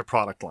speaking, as a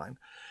product line.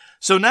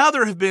 So now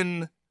there's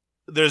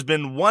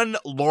been one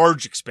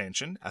large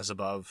expansion, as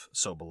above,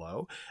 so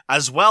below,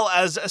 as well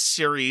as a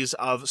series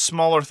of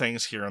smaller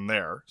things here and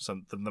there,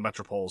 some the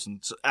Metropoles,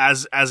 and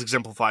as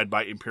exemplified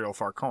by Imperial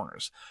Far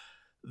Corners.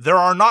 There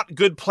are not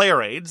good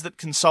player aids that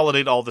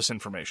consolidate all this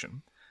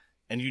information.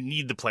 and you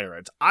need the player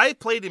aids. I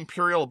played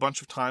Imperial a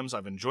bunch of times.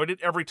 I've enjoyed it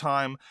every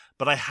time,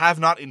 but I have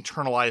not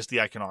internalized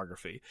the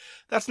iconography.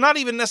 That's not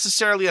even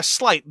necessarily a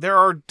slight. There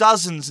are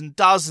dozens and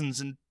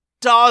dozens and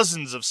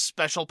dozens of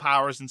special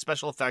powers and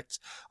special effects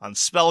on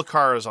spell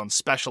cards, on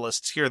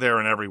specialists here, there,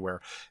 and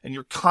everywhere. And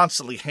you're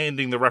constantly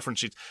handing the reference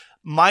sheets.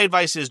 My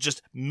advice is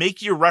just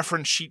make your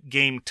reference sheet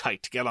game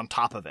tight to get on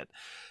top of it.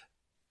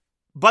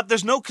 But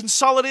there's no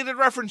consolidated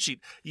reference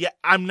sheet. Yeah,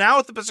 I'm now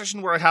at the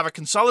position where I have a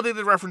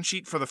consolidated reference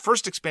sheet for the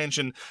first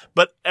expansion,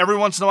 but every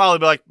once in a while I'll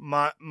be like,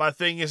 my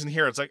thing isn't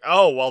here. It's like,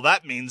 oh, well,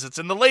 that means it's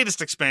in the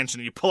latest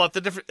expansion. You pull out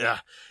the different...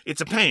 it's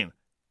a pain.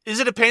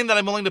 Is it a pain that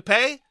I'm willing to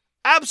pay?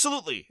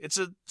 Absolutely. It's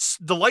a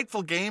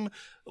delightful game.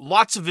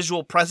 Lots of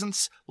visual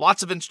presence,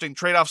 lots of interesting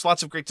trade-offs,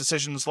 lots of great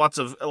decisions, lots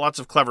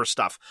of clever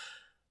stuff.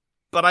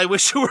 But I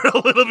wish it were a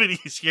little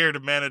bit easier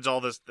to manage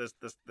all this.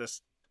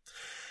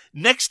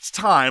 Next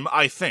time,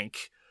 I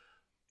think,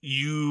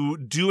 you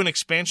do an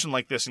expansion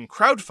like this in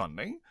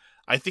crowdfunding,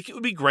 I think it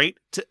would be great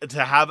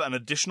to have an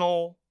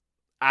additional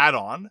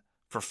add-on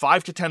for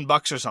 $5 to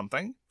 $10 or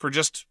something for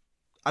just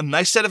a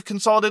nice set of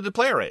consolidated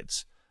player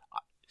aids.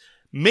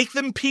 Make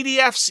them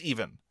PDFs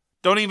even.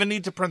 Don't even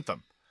need to print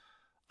them.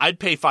 I'd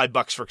pay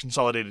 $5 for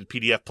consolidated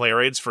PDF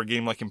player aids for a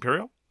game like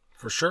Imperial.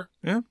 For sure.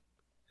 Yeah.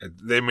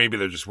 Maybe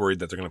they're just worried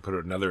that they're going to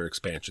put another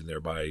expansion there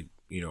by,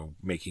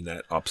 making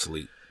that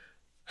obsolete.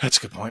 That's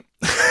a good point.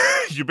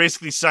 You're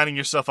basically signing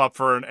yourself up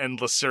for an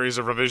endless series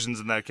of revisions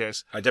in that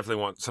case. I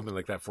definitely want something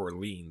like that for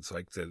Orleans,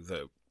 like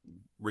the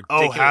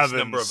ridiculous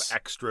number of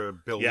extra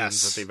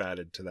buildings that they've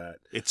added to that.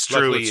 It's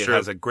true. Luckily, it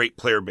has a great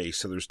player base,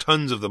 so there's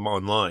tons of them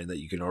online that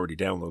you can already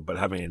download, but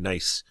having a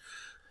nice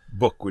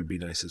book would be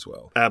nice as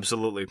well.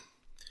 Absolutely.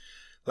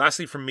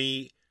 Lastly, from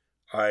me,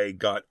 I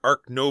got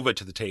Ark Nova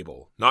to the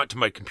table, not to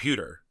my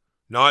computer,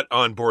 not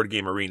on Board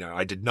Game Arena.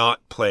 I did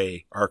not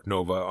play Ark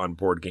Nova on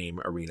Board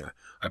Game Arena.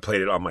 I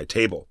played it on my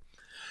table.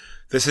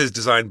 This is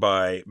designed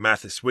by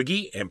Mathis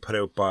Wiggy and put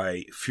out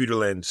by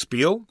Feudalend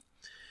Spiel.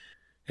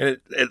 And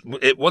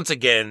it once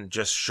again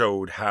just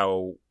showed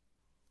how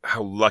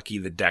lucky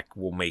the deck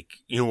will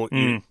make.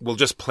 You will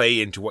just play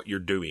into what you're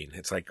doing.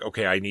 It's like,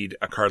 okay, I need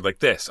a card like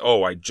this.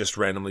 Oh, I just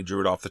randomly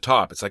drew it off the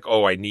top. It's like,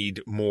 oh, I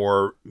need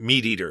more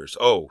meat eaters.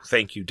 Oh,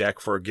 thank you, deck,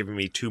 for giving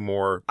me 2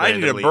 more. I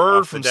need a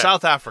bird from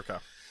South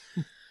Africa.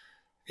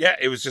 Yeah,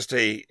 it was just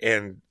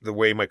and the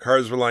way my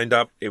cards were lined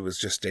up, it was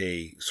just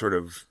a sort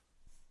of,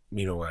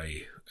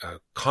 a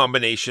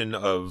combination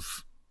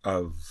of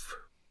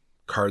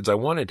cards I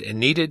wanted and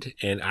needed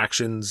and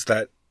actions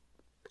that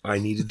I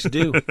needed to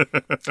do.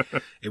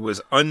 It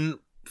was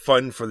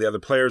unfun for the other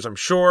players, I'm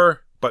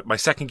sure, but my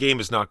second game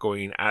is not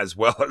going as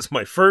well as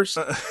my first,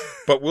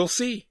 but we'll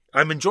see.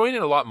 I'm enjoying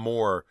it a lot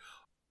more,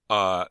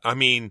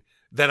 than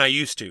I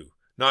used to.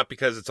 Not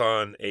because it's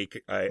on a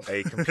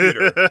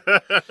computer,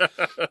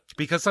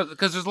 because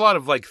there's a lot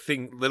of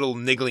little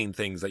niggling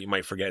things that you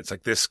might forget. It's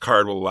like this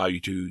card will allow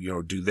you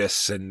to do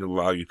this and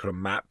allow you to put a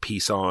map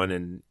piece on,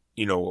 and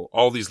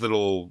all these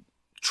little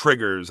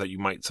triggers that you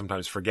might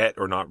sometimes forget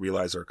or not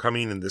realize are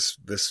coming. And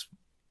this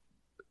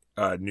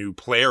new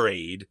player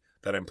aid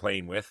that I'm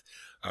playing with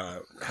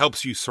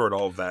helps you sort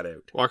all of that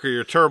out. Walker,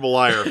 you're a terrible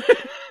liar.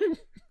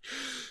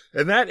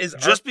 And that is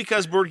just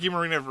because Board Game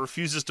Arena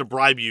refuses to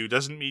bribe you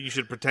doesn't mean you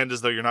should pretend as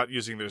though you're not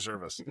using their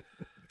service.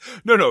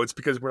 No, it's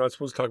because we're not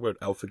supposed to talk about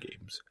alpha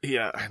games.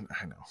 Yeah,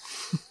 I know.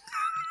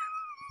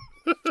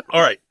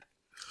 All right.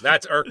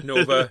 That's Ark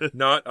Nova,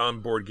 not on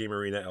Board Game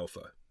Arena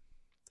Alpha.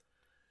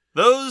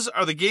 Those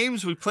are the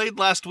games we played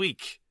last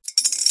week.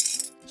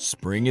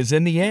 Spring is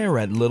in the air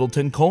at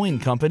Littleton Coin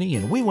Company,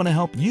 and we want to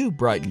help you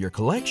brighten your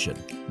collection.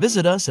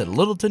 Visit us at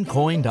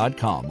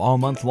littletoncoin.com all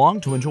month long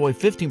to enjoy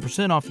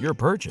 15% off your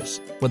purchase.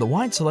 With a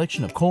wide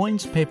selection of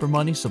coins, paper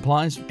money,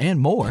 supplies, and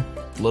more,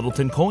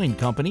 Littleton Coin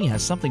Company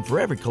has something for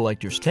every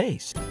collector's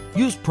taste.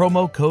 Use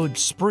promo code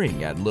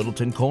SPRING at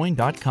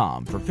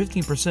littletoncoin.com for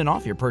 15%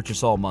 off your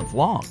purchase all month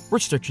long.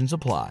 Restrictions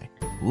apply.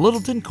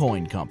 Littleton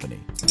Coin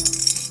Company.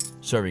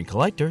 Serving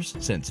collectors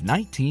since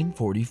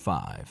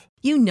 1945.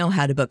 You know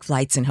how to book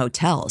flights and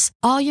hotels.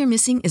 All you're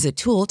missing is a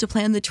tool to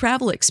plan the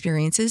travel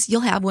experiences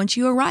you'll have once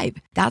you arrive.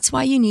 That's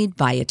why you need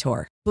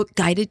Viator. Book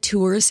guided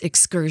tours,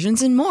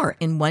 excursions, and more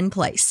in one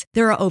place.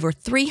 There are over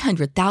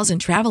 300,000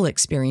 travel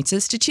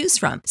experiences to choose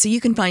from, so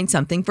you can find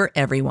something for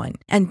everyone.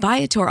 And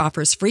Viator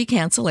offers free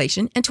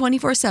cancellation and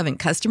 24/7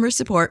 customer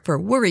support for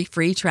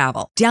worry-free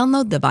travel.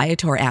 Download the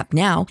Viator app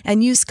now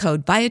and use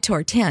code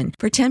Viator10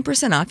 for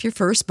 10% off your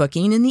first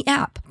booking in the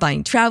app.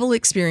 Find travel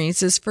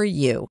experiences for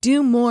you.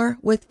 Do more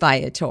with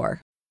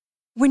Viator.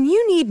 When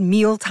you need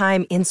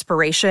mealtime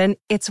inspiration,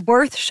 it's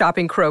worth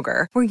shopping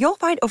Kroger, where you'll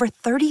find over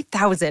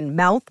 30,000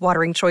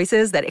 mouth-watering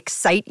choices that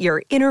excite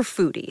your inner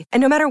foodie. And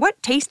no matter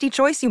what tasty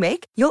choice you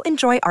make, you'll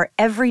enjoy our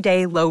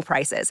everyday low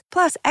prices,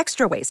 plus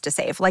extra ways to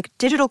save, like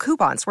digital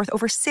coupons worth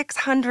over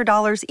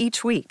 $600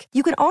 each week.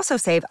 You can also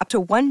save up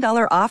to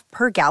 $1 off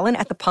per gallon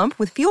at the pump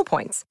with fuel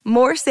points.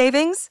 More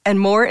savings and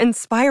more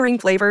inspiring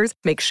flavors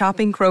make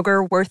shopping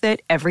Kroger worth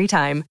it every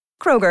time.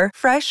 Kroger,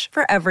 fresh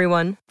for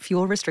everyone.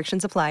 Fuel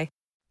restrictions apply.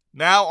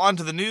 Now on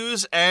to the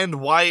news and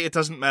why it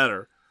doesn't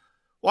matter.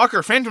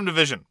 Walker, Phantom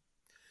Division.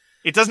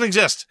 It doesn't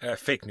exist.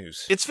 Fake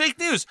news. It's fake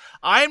news.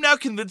 I am now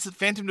convinced that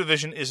Phantom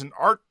Division is an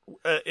art,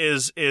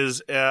 is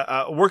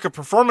a work of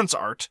performance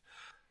art,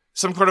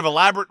 some kind of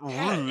elaborate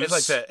ruse. It's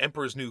like the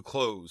Emperor's New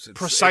Clothes.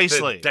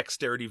 Precisely. It's the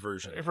dexterity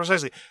version.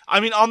 Precisely. I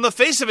mean, on the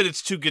face of it,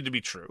 it's too good to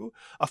be true.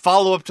 A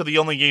follow-up to the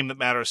only game that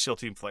matters, SEAL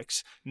Team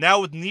Flicks.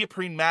 Now with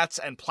neoprene mats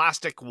and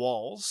plastic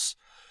walls,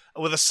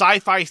 with a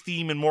sci-fi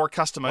theme and more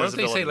customizability. Why don't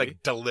they say,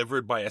 like,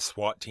 delivered by a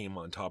SWAT team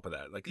on top of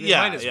that? Like, they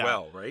Yeah, might as yeah.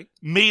 well, right?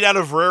 Made out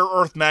of rare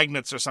earth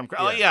magnets or some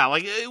crap. Yeah.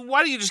 Like,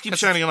 why do you just keep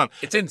shining it on?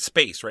 It's in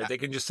space, right? They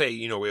can just say,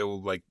 it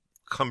will, like,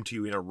 come to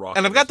you in a rocket.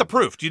 And I've got the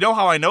proof. Do you know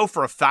how I know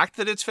for a fact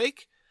that it's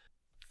fake?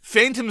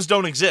 Phantoms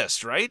don't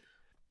exist, right?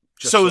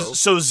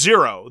 So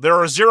zero. There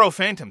are 0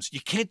 phantoms.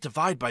 You can't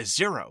divide by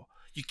 0.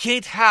 You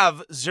can't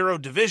have 0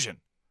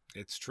 division.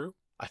 It's true.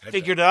 I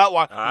figured it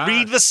out.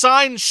 Read the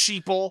signs,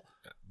 sheeple.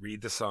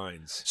 Read the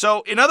signs.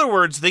 So, in other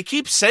words, they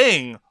keep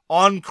saying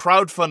on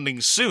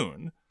crowdfunding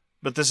soon,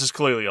 but this is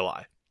clearly a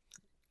lie.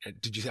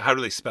 How do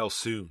they spell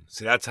soon?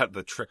 See, that's how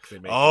the trick they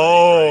make.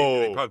 Oh.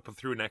 Right? They probably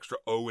threw an extra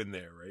O in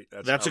there, right?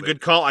 That's a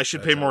good call. I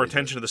should pay more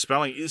attention to the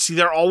spelling. See,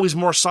 there are always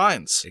more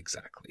signs.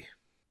 Exactly.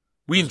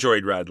 We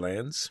enjoyed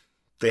Radlands.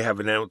 They have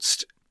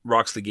announced,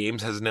 Roxley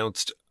Games has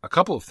announced a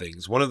couple of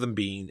things, one of them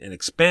being an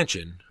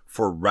expansion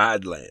for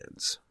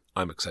Radlands.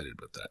 I'm excited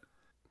about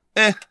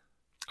that.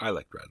 I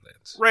liked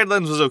Radlands.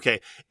 Radlands was okay.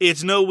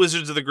 It's no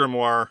Wizards of the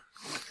Grimoire.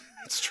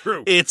 It's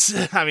true.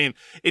 I mean,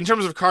 in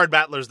terms of card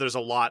battlers, there's a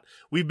lot.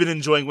 We've been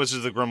enjoying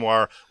Wizards of the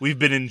Grimoire. We've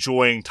been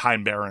enjoying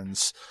Time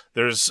Barons.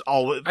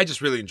 I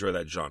just really enjoy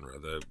that genre.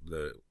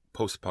 The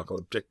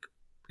post-apocalyptic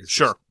is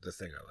Sure. just the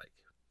thing I like.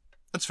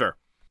 That's fair.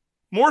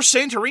 More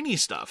Santorini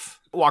stuff.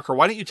 Walker,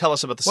 why don't you tell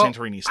us about the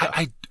Santorini stuff?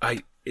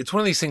 It's one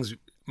of these things,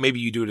 maybe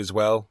you do it as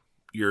well.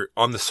 You're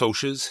on the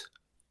socias.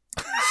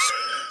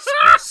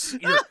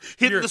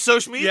 Hitting the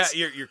social medias?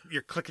 Yeah,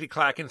 you're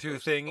clickety-clacking through the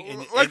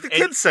thing. Like the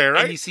kids say,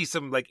 right? And you see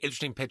some, like,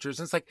 interesting pictures.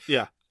 And it's like,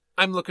 Yeah.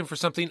 I'm looking for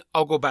something.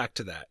 I'll go back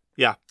to that.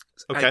 Yeah.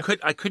 Okay.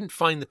 I couldn't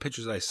find the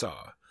pictures I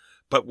saw.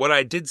 But what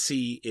I did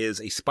see is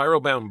a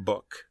spiral-bound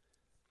book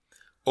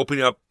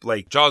opening up,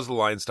 like, Jaws of the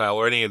Lion style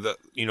or any of the,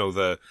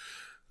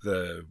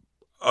 the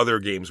other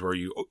games where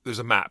there's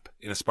a map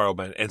in a spiral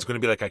bound, and it's going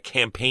to be like a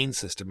campaign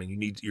system,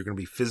 and you're going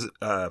to be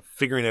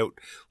figuring out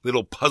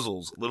little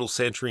puzzles, little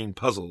Santorini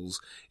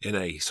puzzles in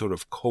a sort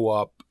of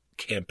co-op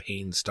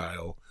campaign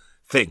style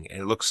thing,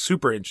 and it looks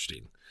super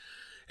interesting.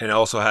 And it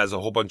also has a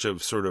whole bunch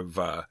of sort of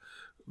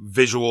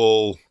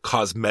visual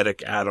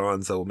cosmetic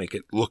add-ons that will make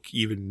it look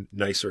even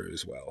nicer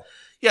as well.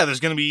 Yeah, there's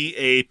going to be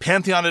a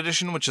Pantheon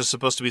edition, which is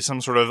supposed to be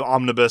some sort of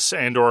omnibus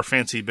and or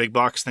fancy big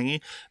box thingy,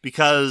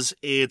 because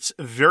it's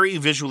very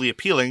visually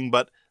appealing,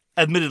 but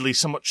admittedly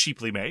somewhat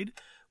cheaply made,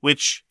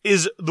 which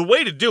is the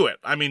way to do it.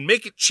 I mean,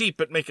 make it cheap,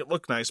 but make it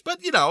look nice. But,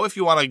 if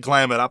you want to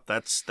glam it up,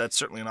 that's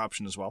certainly an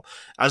option as well.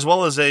 As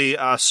well as a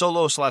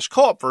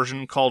solo/co-op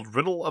version called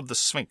Riddle of the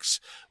Sphinx,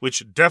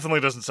 which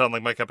definitely doesn't sound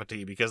like my cup of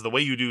tea, because the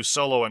way you do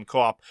solo and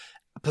co-op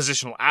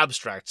positional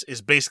abstracts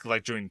is basically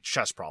like doing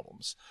chess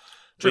problems.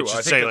 True, Which I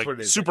is think say, that's like, what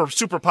it is.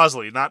 super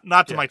puzzly,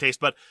 not to my taste,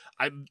 but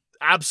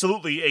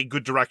absolutely a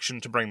good direction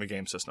to bring the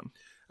game system.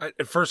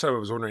 At first, I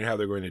was wondering how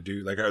they're going to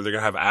do. Like, are they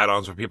going to have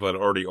add-ons for people that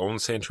already own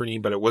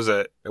Santorini? But it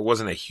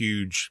wasn't a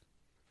huge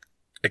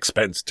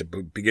expense to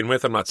begin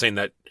with. I'm not saying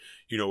that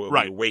it would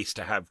be a waste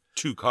to have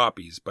 2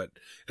 copies, but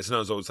it's not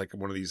as though it's like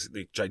one of these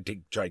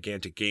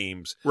gigantic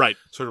games, right?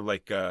 Sort of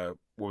like what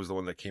was the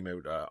one that came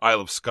out?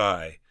 Isle of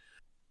Skye.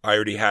 I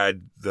already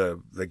had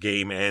the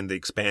game and the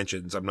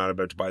expansions. I'm not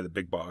about to buy the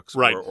big box,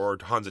 right? Or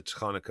Hansa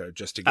Teutonica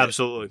just to get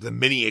absolutely the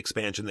mini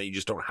expansion that you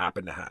just don't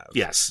happen to have.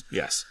 Yes.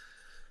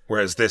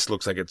 Whereas this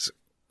looks like it's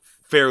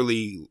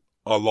fairly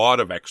a lot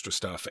of extra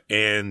stuff,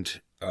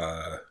 and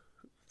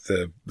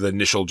the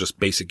initial just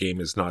basic game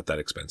is not that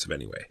expensive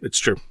anyway. It's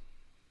true.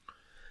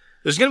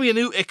 There's going to be a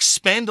new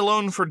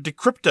Expandalone for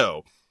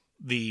Decrypto,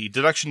 the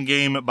deduction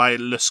game by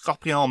Le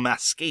Scorpion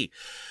Masqué.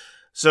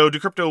 So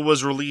Decrypto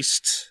was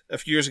released a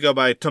few years ago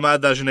by Thomas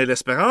Dagenet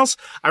d'Espérance.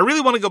 I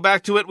really want to go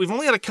back to it. We've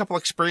only had a couple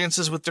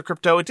experiences with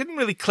Decrypto. It didn't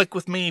really click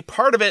with me.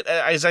 Part of it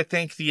is, I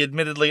think, the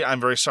admittedly,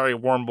 I'm very sorry,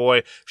 Warm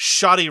Boy,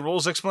 shoddy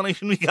rules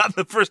explanation we got in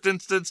the first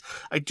instance.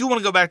 I do want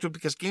to go back to it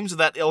because games of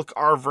that ilk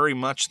are very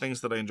much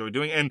things that I enjoy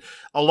doing, and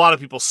a lot of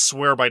people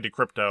swear by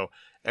Decrypto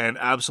and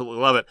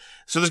absolutely love it.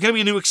 So there's going to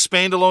be a new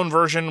Expandalone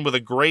version with a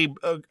gray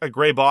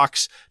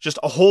box, just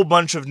a whole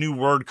bunch of new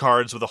word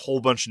cards with a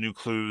whole bunch of new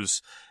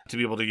clues to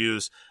be able to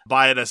use.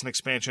 Buy it as an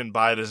expansion,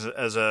 buy it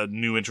as a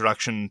new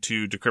introduction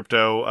to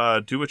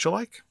Decrypto. Do what you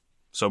like.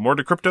 So more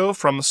Decrypto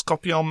from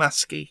Scorpion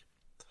Masqué.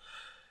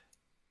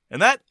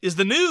 And that is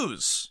the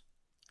news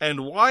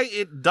and why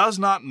it does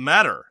not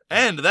matter.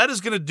 And that is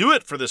going to do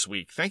it for this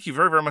week. Thank you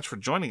very, very much for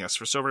joining us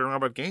for So Very Wrong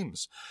About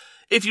Games.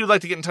 If you'd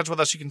like to get in touch with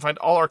us, you can find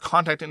all our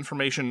contact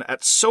information at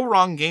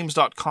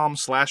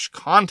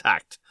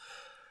sowronggames.com/contact.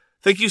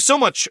 Thank you so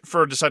much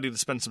for deciding to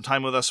spend some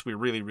time with us. We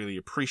really, really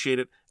appreciate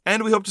it.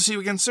 And we hope to see you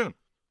again soon.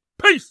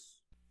 Peace!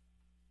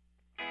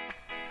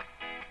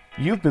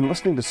 You've been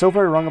listening to So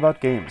Very Wrong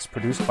About Games,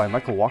 produced by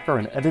Michael Walker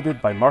and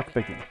edited by Mark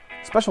Bigney.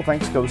 Special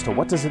thanks goes to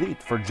What Does It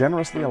Eat for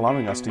generously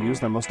allowing us to use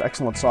their most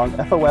excellent song,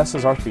 FOS,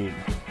 as our theme.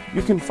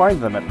 You can find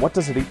them at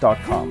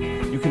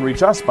whatdoesiteat.com. You can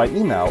reach us by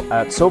email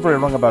at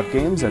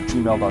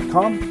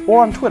soverywrongaboutgames@gmail.com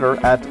or on Twitter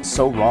at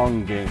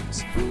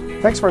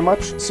SoWrongGames. Thanks very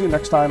much, see you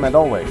next time, and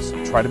always,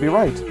 try to be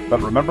right,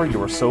 but remember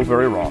you are so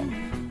very wrong.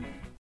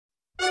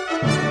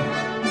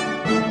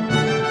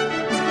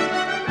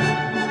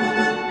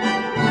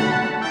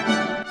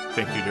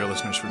 Thank you, dear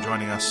listeners, for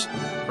joining us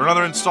for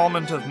another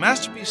installment of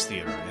Masterpiece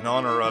Theater in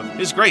honor of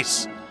His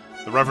Grace,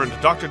 the Reverend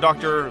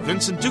Dr.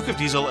 Vincent Duke of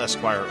Diesel,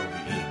 Esquire,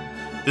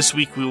 OBE. This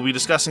week we will be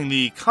discussing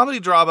the comedy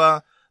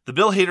drama, the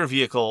Bill Hader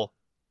vehicle,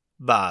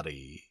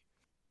 Barry.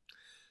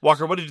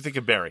 Walker, what did you think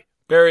of Barry?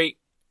 Barry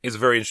is a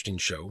very interesting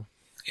show.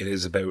 It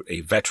is about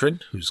a veteran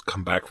who's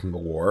come back from the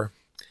war,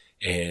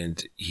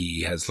 and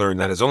he has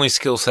learned that his only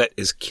skill set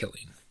is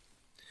killing.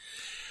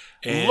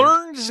 And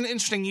Learned is an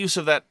interesting use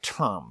of that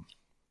term.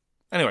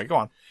 Anyway, go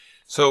on.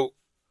 so,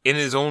 in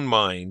his own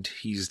mind,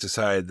 he's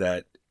decided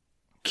that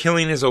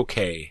killing is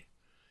okay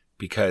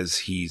because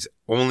he's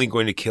only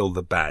going to kill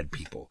the bad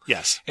people.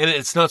 Yes. And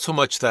it's not so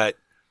much that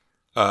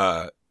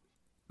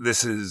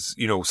this is,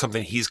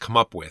 something he's come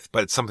up with,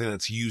 but it's something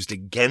that's used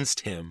against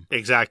him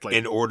Exactly.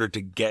 in order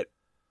to get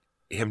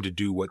him to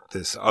do what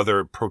this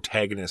other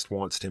protagonist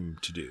wants him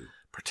to do.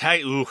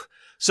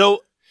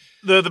 So,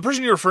 the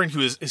person you're referring to,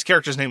 his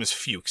character's name is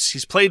Fuchs.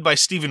 He's played by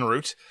Stephen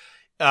Root.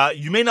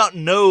 You may not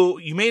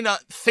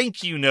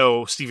think you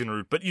know Stephen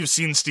Root, but you've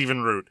seen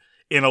Stephen Root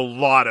in a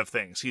lot of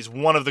things. He's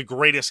one of the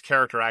greatest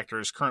character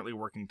actors currently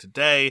working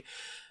today.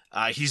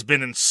 He's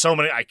been in so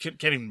many, I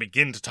can't even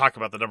begin to talk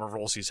about the number of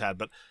roles he's had,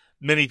 but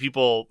many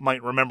people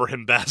might remember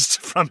him best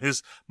from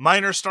his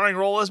minor starring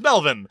role as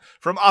Melvin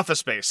from Office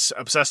Space,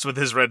 obsessed with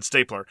his red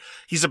stapler.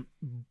 He's a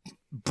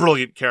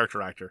brilliant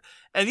character actor.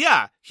 And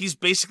yeah, he's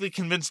basically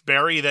convinced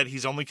Barry that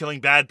he's only killing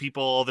bad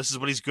people. This is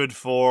what he's good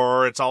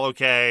for. It's all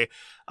okay.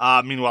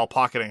 Meanwhile,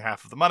 pocketing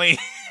half of the money.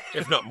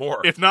 If not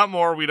more. If not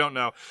more, we don't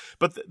know.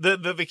 But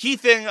the key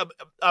thing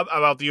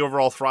about the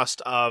overall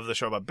thrust of the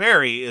show about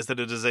Barry is that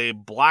it is a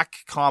black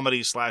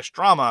comedy /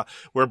 drama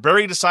where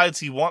Barry decides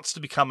he wants to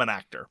become an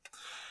actor,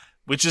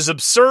 which is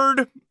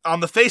absurd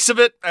on the face of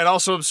it and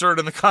also absurd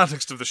in the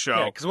context of the show.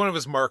 Yeah, because one of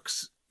his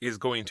marks is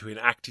going to an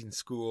acting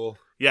school.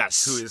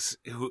 Yes.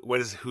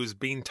 Who's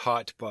being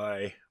taught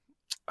by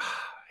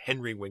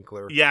Henry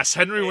Winkler. Yes,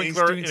 Henry And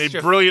Winkler in such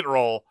a brilliant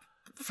role.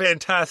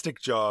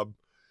 Fantastic job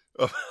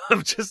of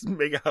just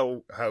making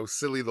how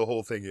silly the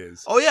whole thing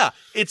is. Oh yeah,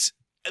 it's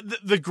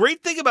the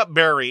great thing about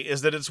Barry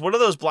is that it's one of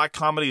those black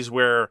comedies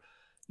where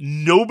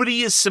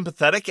nobody is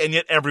sympathetic and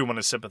yet everyone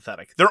is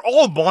sympathetic. They're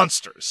all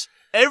monsters.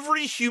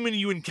 Every human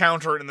you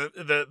encounter in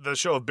the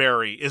show of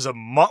Barry is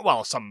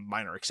well, some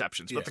minor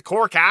exceptions, but the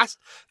core cast,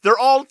 they're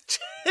all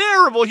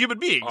terrible human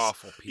beings.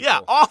 Awful people. Yeah,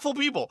 awful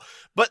people.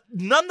 But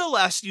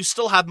nonetheless, you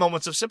still have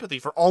moments of sympathy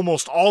for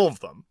almost all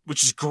of them,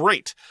 which is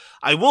great.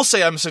 I will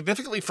say I'm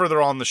significantly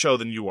further on the show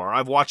than you are.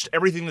 I've watched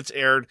everything that's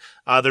aired.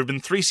 There have been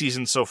 3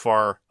 seasons so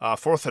far.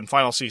 4th and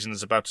final season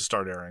is about to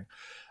start airing.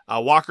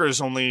 Walker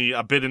is only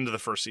a bit into the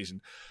 1st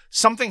season.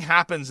 Something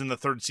happens in the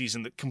 3rd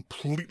season that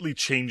completely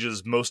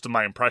changes most of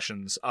my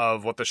impressions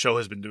of what the show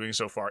has been doing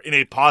so far in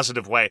a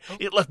positive way.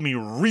 It left me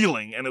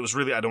reeling, and it was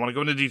really, I don't want to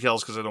go into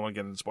details because I don't want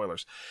to get into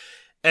spoilers.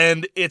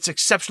 And it's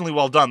exceptionally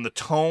well done. The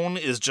tone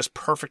is just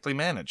perfectly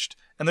managed.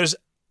 And there's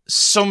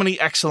so many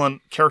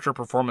excellent character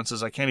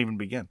performances, I can't even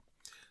begin.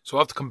 So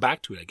we'll have to come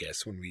back to it, I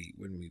guess, when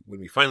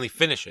we finally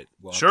finish it.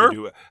 We'll Sure. have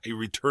to do a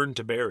return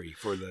to Barry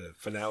for the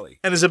finale.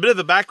 And as a bit of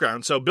the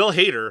background, so Bill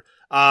Hader,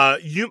 I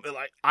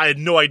had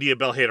no idea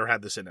Bill Hader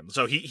had this in him.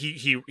 So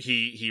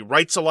he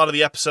writes a lot of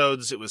the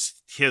episodes. It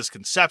was his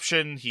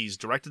conception. He's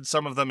directed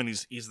some of them, and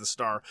he's the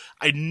star.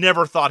 I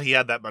never thought he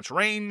had that much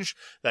range,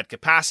 that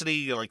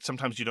capacity. Like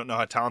sometimes you don't know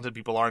how talented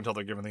people are until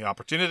they're given the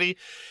opportunity.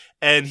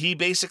 And he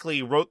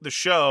basically wrote the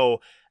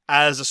show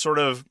as a sort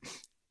of.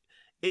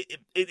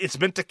 It's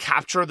meant to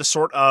capture the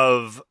sort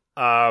of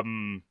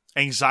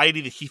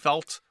anxiety that he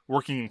felt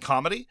working in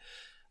comedy.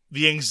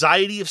 The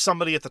anxiety of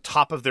somebody at the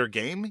top of their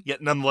game,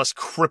 yet nonetheless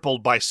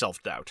crippled by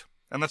self-doubt.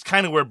 And that's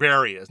kind of where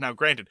Barry is. Now,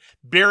 granted,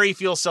 Barry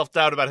feels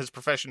self-doubt about his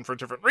profession for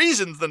different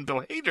reasons than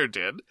Bill Hader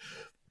did.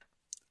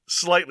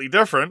 Slightly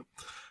different.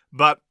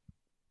 But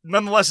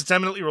nonetheless, it's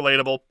eminently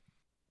relatable.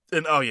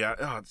 And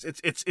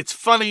it's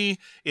funny,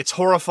 it's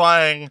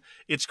horrifying,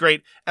 it's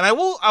great. And I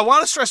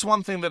want to stress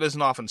one thing that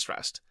isn't often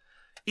stressed.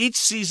 Each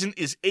season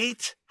is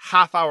 8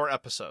 half-hour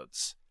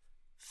episodes.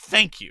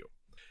 Thank you.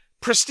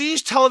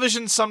 Prestige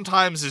television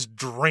sometimes is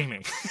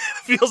draining.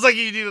 It feels like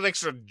you need an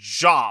extra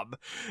job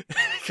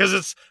because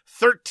it's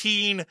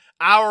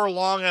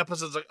 13-hour-long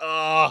episodes. Like,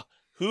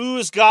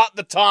 who's got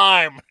the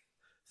time?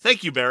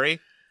 Thank you, Barry.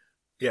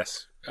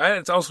 Yes. And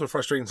it's also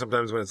frustrating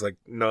sometimes when it's like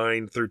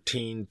 9,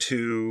 13,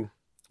 2,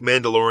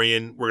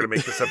 Mandalorian. We're going to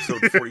make this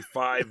episode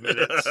 45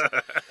 minutes.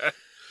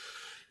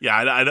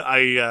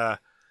 Yeah,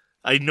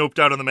 I noped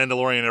out on The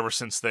Mandalorian ever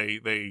since the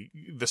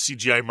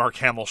CGI Mark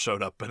Hamill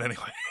showed up. But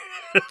anyway.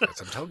 That's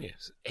what I'm telling you.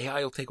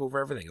 AI will take over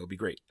everything. It'll be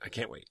great. I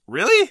can't wait.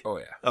 Really? Oh,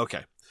 yeah.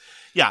 Okay.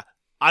 Yeah.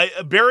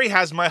 Barry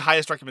has my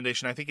highest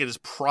recommendation. I think it is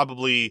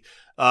probably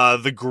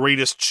the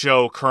greatest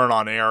show currently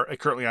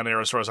on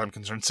air as far as I'm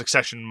concerned.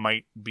 Succession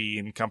might be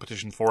in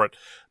competition for it,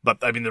 but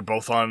I mean they're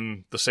both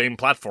on the same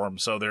platform,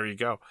 so there you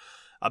go.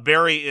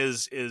 Barry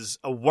is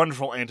a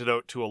wonderful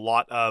antidote to a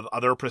lot of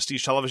other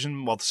prestige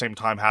television, while at the same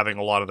time having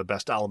a lot of the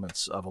best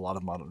elements of a lot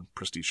of modern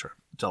prestige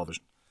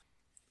television.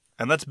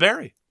 And that's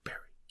Barry.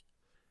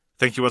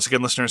 Thank you once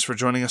again, listeners, for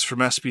joining us for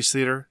Masterpiece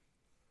Theater.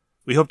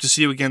 We hope to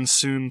see you again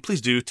soon.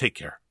 Please do take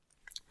care.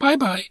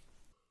 Bye-bye.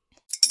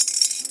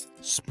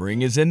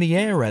 Spring is in the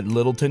air at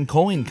Littleton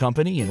Coin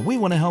Company, and we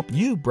want to help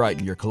you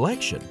brighten your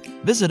collection.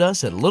 Visit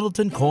us at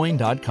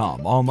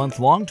littletoncoin.com all month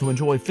long to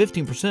enjoy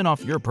 15%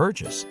 off your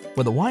purchase.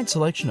 With a wide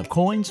selection of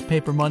coins,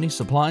 paper money,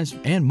 supplies,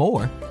 and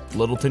more,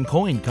 Littleton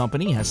Coin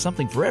Company has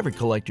something for every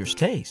collector's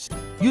taste.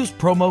 Use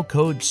promo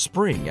code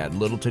SPRING at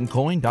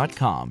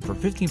littletoncoin.com for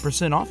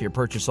 15% off your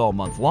purchase all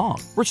month long.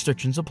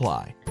 Restrictions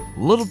apply.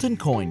 Littleton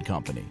Coin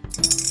Company.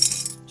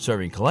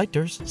 Serving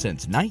collectors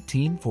since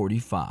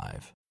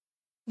 1945.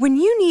 When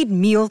you need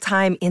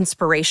mealtime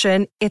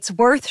inspiration, it's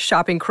worth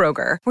shopping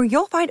Kroger, where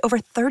you'll find over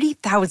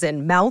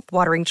 30,000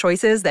 mouth-watering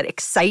choices that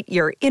excite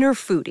your inner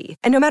foodie.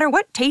 And no matter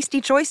what tasty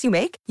choice you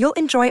make, you'll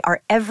enjoy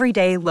our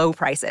everyday low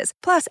prices,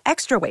 plus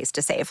extra ways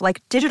to save,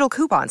 like digital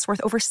coupons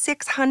worth over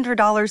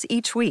 $600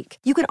 each week.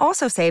 You can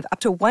also save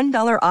up to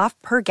 $1 off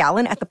per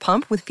gallon at the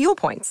pump with fuel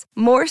points.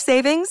 More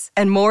savings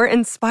and more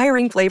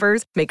inspiring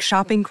flavors make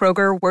shopping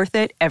Kroger worth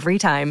it every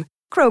time.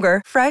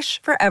 Kroger,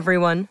 fresh for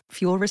everyone.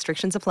 Fuel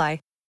restrictions apply.